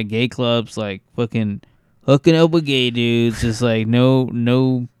hanging out at gay clubs, like fucking hooking up with gay dudes, just like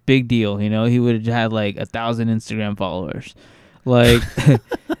no big deal, He would have had like 1,000 Instagram followers. Like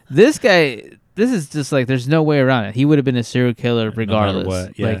this guy, this is just like there's no way around it. He would have been a serial killer regardless. No matter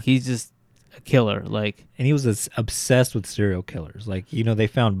what, yeah. Like he's just killer, like, and he was obsessed with serial killers. Like, they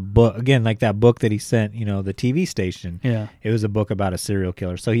found again, like that book that he sent, the TV station. Yeah, it was a book about a serial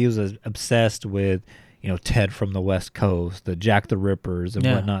killer. So he was obsessed with, Ted from the West Coast, the Jack the Rippers and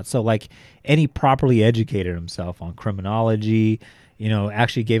whatnot. So like, and he properly educated himself on criminology.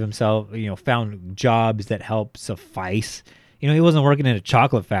 Actually gave himself, found jobs that helped suffice. He wasn't working in a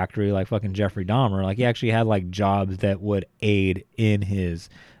chocolate factory like fucking Jeffrey Dahmer. Like he actually had like jobs that would aid in his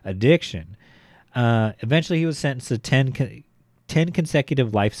addiction. Eventually, he was sentenced to 10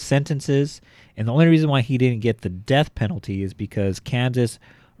 consecutive life sentences, and the only reason why he didn't get the death penalty is because Kansas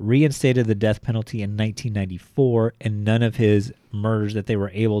reinstated the death penalty in 1994, and none of his murders that they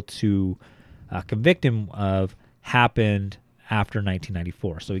were able to convict him of happened after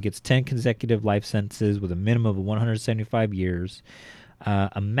 1994. So he gets 10 consecutive life sentences with a minimum of 175 years.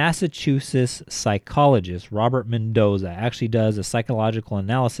 A Massachusetts psychologist, Robert Mendoza, actually does a psychological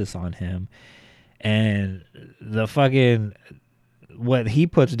analysis on him. And what he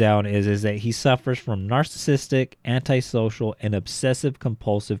puts down is that he suffers from narcissistic, antisocial, and obsessive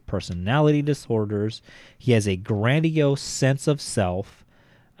compulsive personality disorders. He has a grandiose sense of self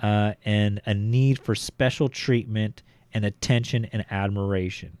and a need for special treatment and attention and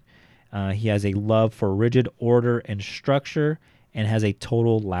admiration. He has a love for rigid order and structure and has a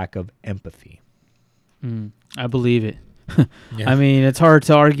total lack of empathy. I believe it. Yeah. I mean, it's hard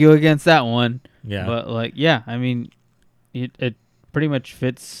to argue against that one. Yeah. But like, yeah, I mean, it pretty much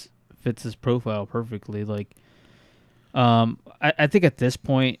fits his profile perfectly. Like, I think at this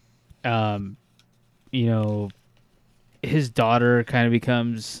point, you know, his daughter kind of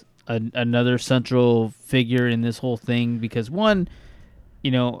becomes another central figure in this whole thing because one,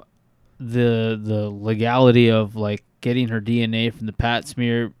 you know, the legality of like getting her DNA from the Pat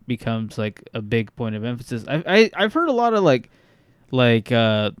smear becomes like a big point of emphasis. I've heard a lot of like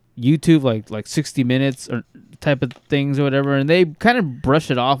YouTube like 60 Minutes or type of things or whatever, and they kind of brush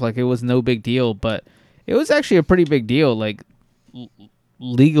it off like it was no big deal, but it was actually a pretty big deal, like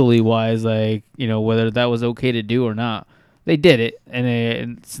legally wise, like, you know, whether that was okay to do or not. They did it, and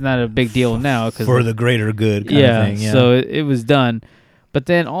it's not a big deal now because for the greater good kind of thing. Yeah, so it was done. But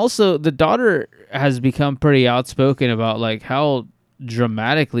then also the daughter has become pretty outspoken about like how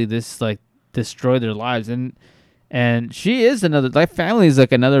dramatically this like destroyed their lives, and she is another, like, family is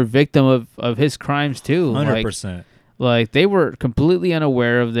like another victim of his crimes too. 100%. Like they were completely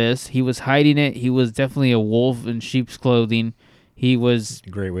unaware of this. He was hiding it. He was definitely a wolf in sheep's clothing. He was a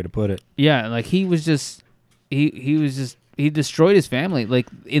great way to put it. Yeah, like he destroyed his family. Like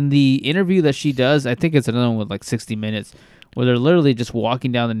in the interview that she does, I think it's another one with like 60 Minutes, where they're literally just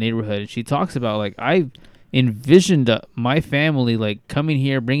walking down the neighborhood, and she talks about like, I envisioned my family like coming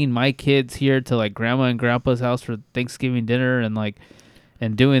here, bringing my kids here to like grandma and grandpa's house for Thanksgiving dinner, and like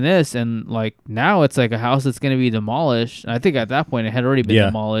and doing this, and like now it's like a house that's going to be demolished. And I think at that point it had already been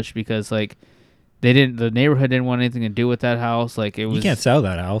demolished because like the neighborhood didn't want anything to do with that house. Like it was, you can't sell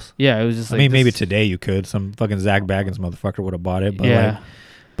that house. Yeah, it was just. I mean, maybe today you could. Some fucking Zach Baggins motherfucker would have bought it.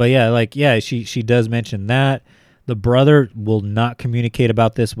 But she does mention that the brother will not communicate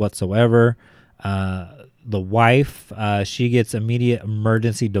about this whatsoever. The wife, she gets immediate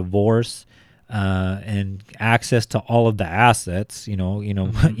emergency divorce and access to all of the assets.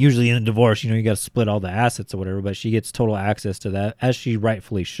 Usually in a divorce, you got to split all the assets or whatever. But she gets total access to that, as she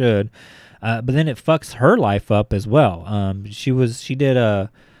rightfully should. But then it fucks her life up as well. She did a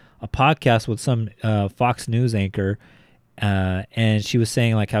podcast with some Fox News anchor, and she was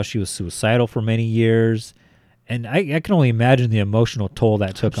saying like how she was suicidal for many years, and I can only imagine the emotional toll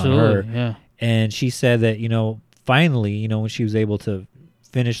that took on her. Yeah. And she said that finally, when she was able to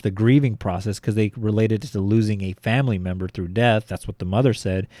finish the grieving process, because they related it to losing a family member through death. That's what the mother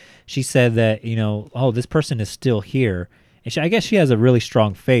said. She said that this person is still here. And I guess she has a really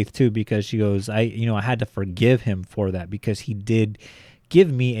strong faith too, because she goes, I had to forgive him for that because he did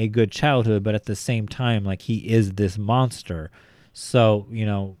give me a good childhood, but at the same time, like, he is this monster. So,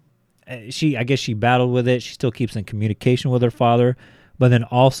 I guess she battled with it. She still keeps in communication with her father, but then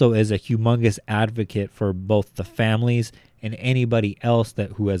also is a humongous advocate for both the families and anybody else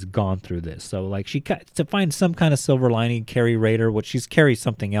who has gone through this. So, like, to find some kind of silver lining, Carrie Rader, which she's carries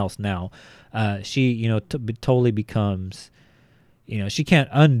something else now. She, totally becomes, she can't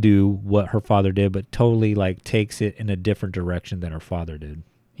undo what her father did, but totally like takes it in a different direction than her father did.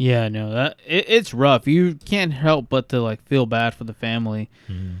 Yeah, no, it's rough. You can't help but to like feel bad for the family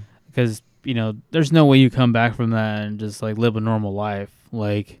because there's no way you come back from that and just like live a normal life.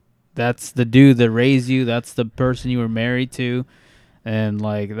 Like, that's the dude that raised you. That's the person you were married to, and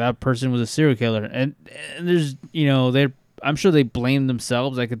like that person was a serial killer. And there's I'm sure they blame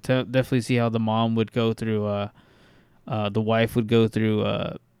themselves. I could definitely see how the mom would go through, the wife would go through,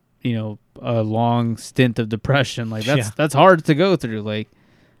 a long stint of depression. Like that's hard to go through. Like,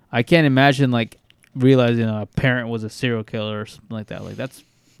 I can't imagine like realizing a parent was a serial killer or something like that. Like, that's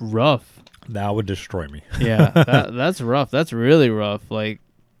rough. That would destroy me. Yeah, that's rough. That's really rough. Like,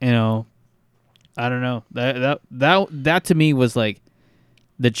 I don't know. That to me was like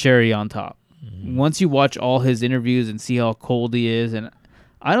the cherry on top. Once you watch all his interviews and see how cold he is, and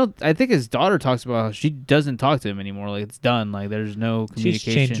I think his daughter talks about how she doesn't talk to him anymore. Like, it's done. Like, there's no communication.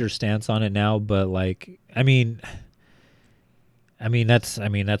 She's changed her stance on it now, but like, I mean that's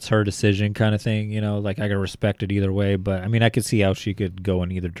her decision kind of thing, like, I can respect it either way, but I mean, I could see how she could go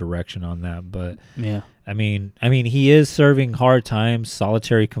in either direction on that. But yeah, I mean he is serving hard times,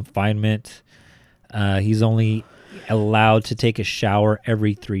 solitary confinement. He's only allowed to take a shower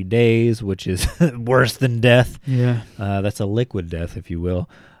every 3 days, which is worse than death. Yeah. That's a liquid death, if you will.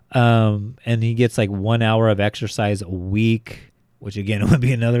 And he gets like 1 hour of exercise a week, which again would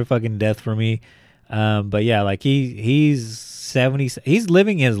be another fucking death for me. But yeah, like he's 70, he's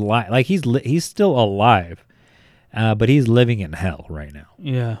living his life. Like, he's still alive, but he's living in hell right now.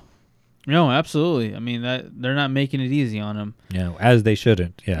 Yeah. No, absolutely. I mean, that they're not making it easy on him. Yeah, as they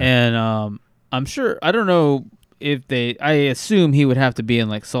shouldn't. Yeah. And I'm sure, I don't know if I assume he would have to be in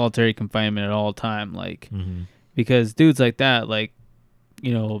like solitary confinement at all time, like, because dudes like that, like,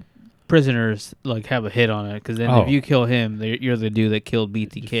 prisoners like have a hit on it, because then if you kill him, you're the dude that killed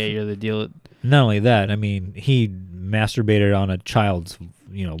BTK. You're the deal. Not only that, I mean, he masturbated on a child's,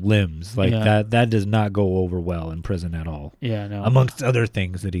 limbs. Like that does not go over well in prison at all. Yeah, no. Amongst other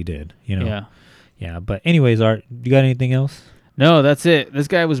things that he did, Yeah. Yeah, but anyways, Art, you got anything else? No, that's it. This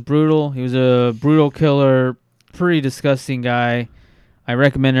guy was brutal. He was a brutal killer, pretty disgusting guy. I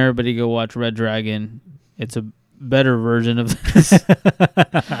recommend everybody go watch Red Dragon. It's a better version of this.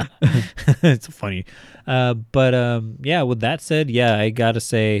 It's funny. Yeah, with that said, I got to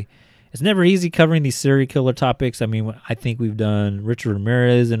say, it's never easy covering these serial killer topics. I mean, I think we've done Richard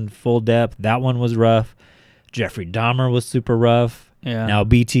Ramirez in full depth. That one was rough. Jeffrey Dahmer was super rough. Yeah. Now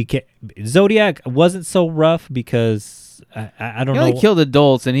BTK. Zodiac wasn't so rough because I don't know. He only killed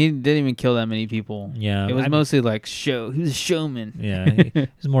adults, and he didn't even kill that many people. Yeah. It was mostly like he was a showman. Yeah.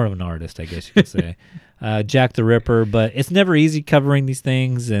 He's more of an artist, I guess you could say. Jack the Ripper. But it's never easy covering these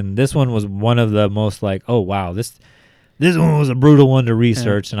things. And this one was one of the most like, oh, wow, this one was a brutal one to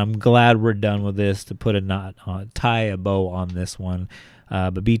research, and I'm glad we're done with this to put a knot on, tie a bow on this one.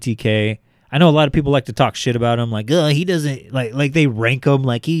 But BTK, I know a lot of people like to talk shit about him, like, he doesn't like they rank him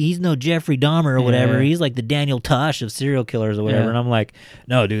like he's no Jeffrey Dahmer or whatever. Yeah. He's like the Daniel Tosh of serial killers or whatever. And I'm like,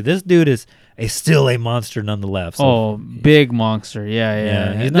 no, dude, this dude is still a monster nonetheless. So, big monster.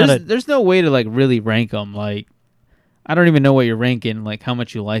 Yeah. He's there's no way to like really rank him. Like, I don't even know what you're ranking, like how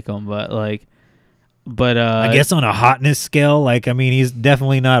much you like him, but I guess on a hotness scale, like, I mean, he's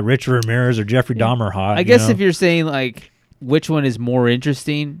definitely not Richard Ramirez or Jeffrey Dahmer hot. I guess if you're saying like which one is more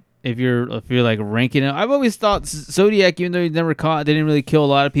interesting, if you're like ranking it, I've always thought Zodiac, even though he's never caught, didn't really kill a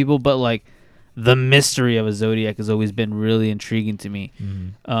lot of people, but like the mystery of a Zodiac has always been really intriguing to me.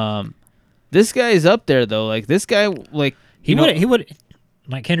 This guy is up there though. Like this guy, like he would.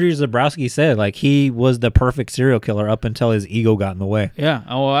 Like Henry Zabrowski said, like he was the perfect serial killer up until his ego got in the way. Yeah.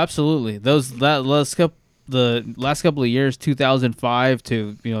 Oh, absolutely. The last couple of years, 2005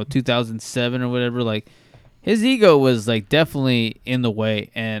 to 2007 or whatever, like his ego was like definitely in the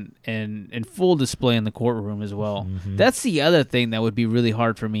way and in full display in the courtroom as well. Mm-hmm. That's the other thing that would be really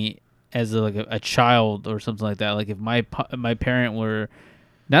hard for me as a child or something like that. Like if my parent were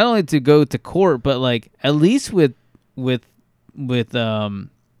not only to go to court, but like at least with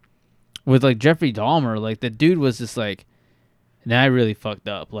like Jeffrey Dahmer, like the dude was just like, I really fucked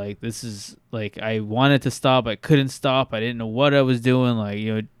up. Like this is like I wanted to stop, I couldn't stop, I didn't know what I was doing.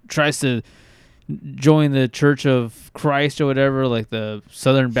 Like tries to join the Church of Christ or whatever, like the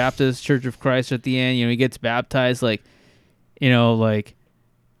Southern Baptist Church of Christ at the end. He gets baptized. Like like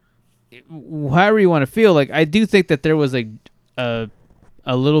however you want to feel. Like I do think that there was like a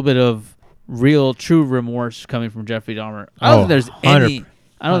little bit of real true remorse coming from Jeffrey Dahmer. I don't think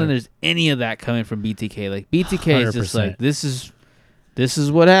there's any of that coming from BTK. Like BTK is just like this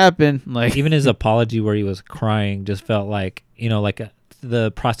is what happened. Like even his apology where he was crying just felt like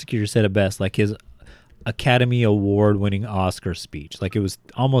the prosecutor said it best, like his Academy Award winning Oscar speech. Like it was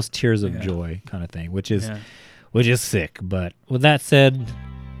almost tears of joy kind of thing, which is sick. But with that said,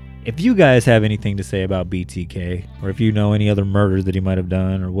 if you guys have anything to say about BTK, or if you know any other murders that he might have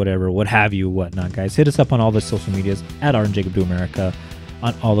done or whatever, what have you, whatnot, guys, hit us up on all the social medias at Art and Jacob Do America,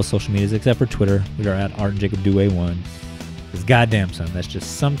 on all the social medias except for Twitter. We are at Art and Jacob Do A1. Because goddamn son, that's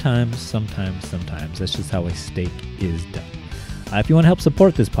just sometimes. That's just how a steak is done. If you want to help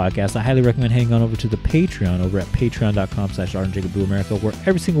support this podcast, I highly recommend heading on over to the Patreon over at patreon.com/Art and Jacob Do America, where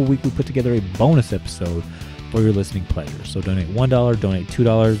every single week we put together a bonus episode for your listening pleasure. So donate $1, donate $2,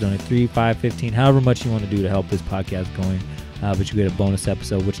 donate $3, $5, $15, however much you want to do to help this podcast going. But you get a bonus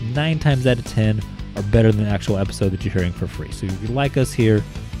episode, which 9 times out of 10 are better than the actual episode that you're hearing for free. So if you like us here,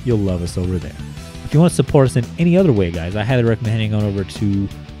 you'll love us over there. If you want to support us in any other way, guys, I highly recommend heading on over to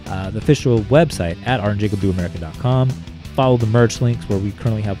the official website at artandjacobdoamerica.com. Follow the merch links where we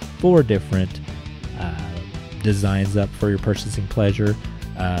currently have 4 different designs up for your purchasing pleasure.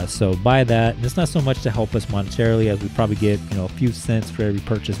 So buy that. And it's not so much to help us monetarily, as we probably get a few cents for every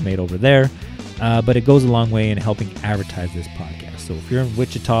purchase made over there. But it goes a long way in helping advertise this podcast. So if you're in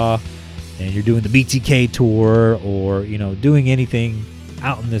Wichita and you're doing the BTK tour, or doing anything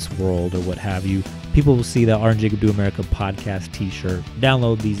out in this world or what have you, people will see the Art and Jacob Do America podcast t-shirt,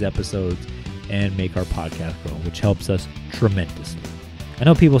 download these episodes, and make our podcast grow, which helps us tremendously. I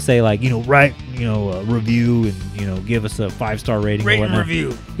know people say like, write, a review and, give us a 5-star rating or whatnot.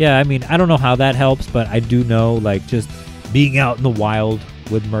 Review. Yeah, I mean, I don't know how that helps, but I do know like just being out in the wild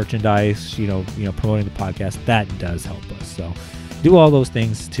with merchandise, promoting the podcast, that does help us. So do all those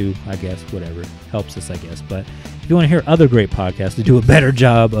things too, I guess, whatever helps us, I guess. But if you want to hear other great podcasts to do a better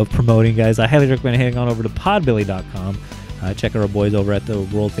job of promoting, guys, I highly recommend heading on over to podbelly.com. Check out our boys over at the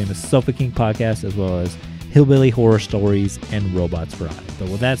world famous Sofa King podcast, as well as Hillbilly Horror Stories and Robots for Hire. But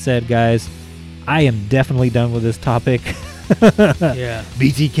with that said, guys, I am definitely done with this topic. Yeah.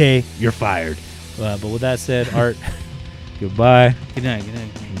 BTK, you're fired. But with that said, Art, goodbye. Good night. Good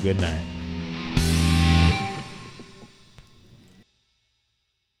night. Good night.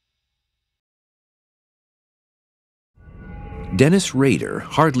 Dennis Rader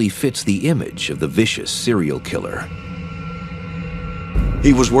hardly fits the image of the vicious serial killer.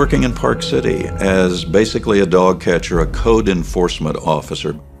 He was working in Park City as basically a dog catcher, a code enforcement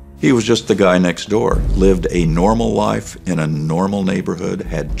officer. He was just the guy next door, lived a normal life in a normal neighborhood,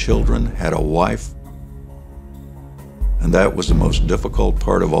 had children, had a wife. And that was the most difficult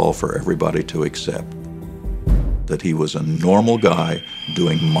part of all for everybody to accept, that he was a normal guy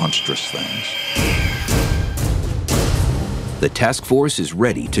doing monstrous things. The task force is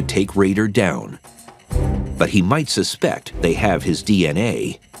ready to take Rader down. But he might suspect they have his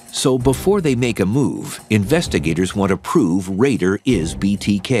DNA. So before they make a move, investigators want to prove Rader is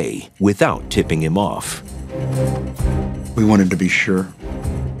BTK without tipping him off. We wanted to be sure.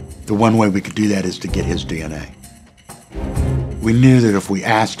 The one way we could do that is to get his DNA. We knew that if we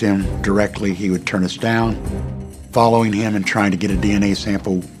asked him directly, he would turn us down. Following him and trying to get a DNA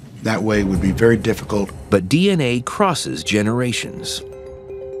sample that way would be very difficult. But DNA crosses generations.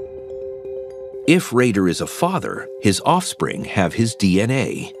 If Rader is a father, his offspring have his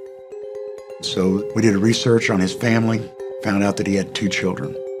DNA. So we did a research on his family, found out that he had 2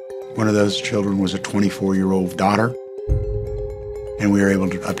 children. One of those children was a 24-year-old daughter, and we were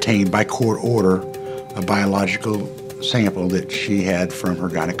able to obtain by court order a biological sample that she had from her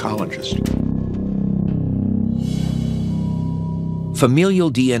gynecologist.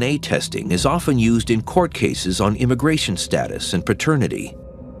 Familial DNA testing is often used in court cases on immigration status and paternity.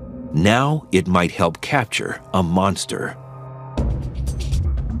 Now it might help capture a monster.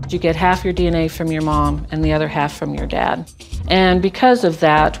 You get half your DNA from your mom and the other half from your dad. And because of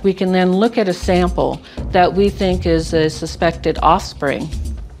that, we can then look at a sample that we think is a suspected offspring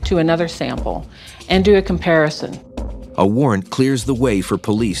to another sample and do a comparison. A warrant clears the way for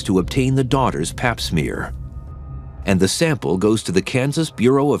police to obtain the daughter's pap smear. And the sample goes to the Kansas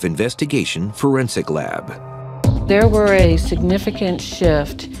Bureau of Investigation Forensic Lab. There were a significant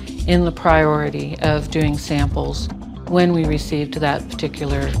shift in the priority of doing samples when we received that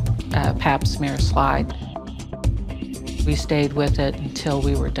particular pap smear slide. We stayed with it until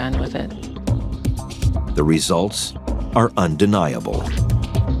we were done with it. The results are undeniable.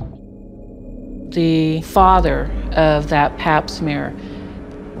 The father of that pap smear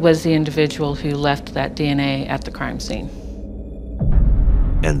was the individual who left that DNA at the crime scene.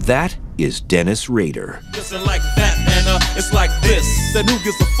 And that is Dennis Rader. Listen like that, and it's like this. Then who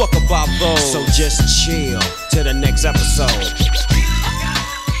gives a fuck about those? So just chill to the next episode.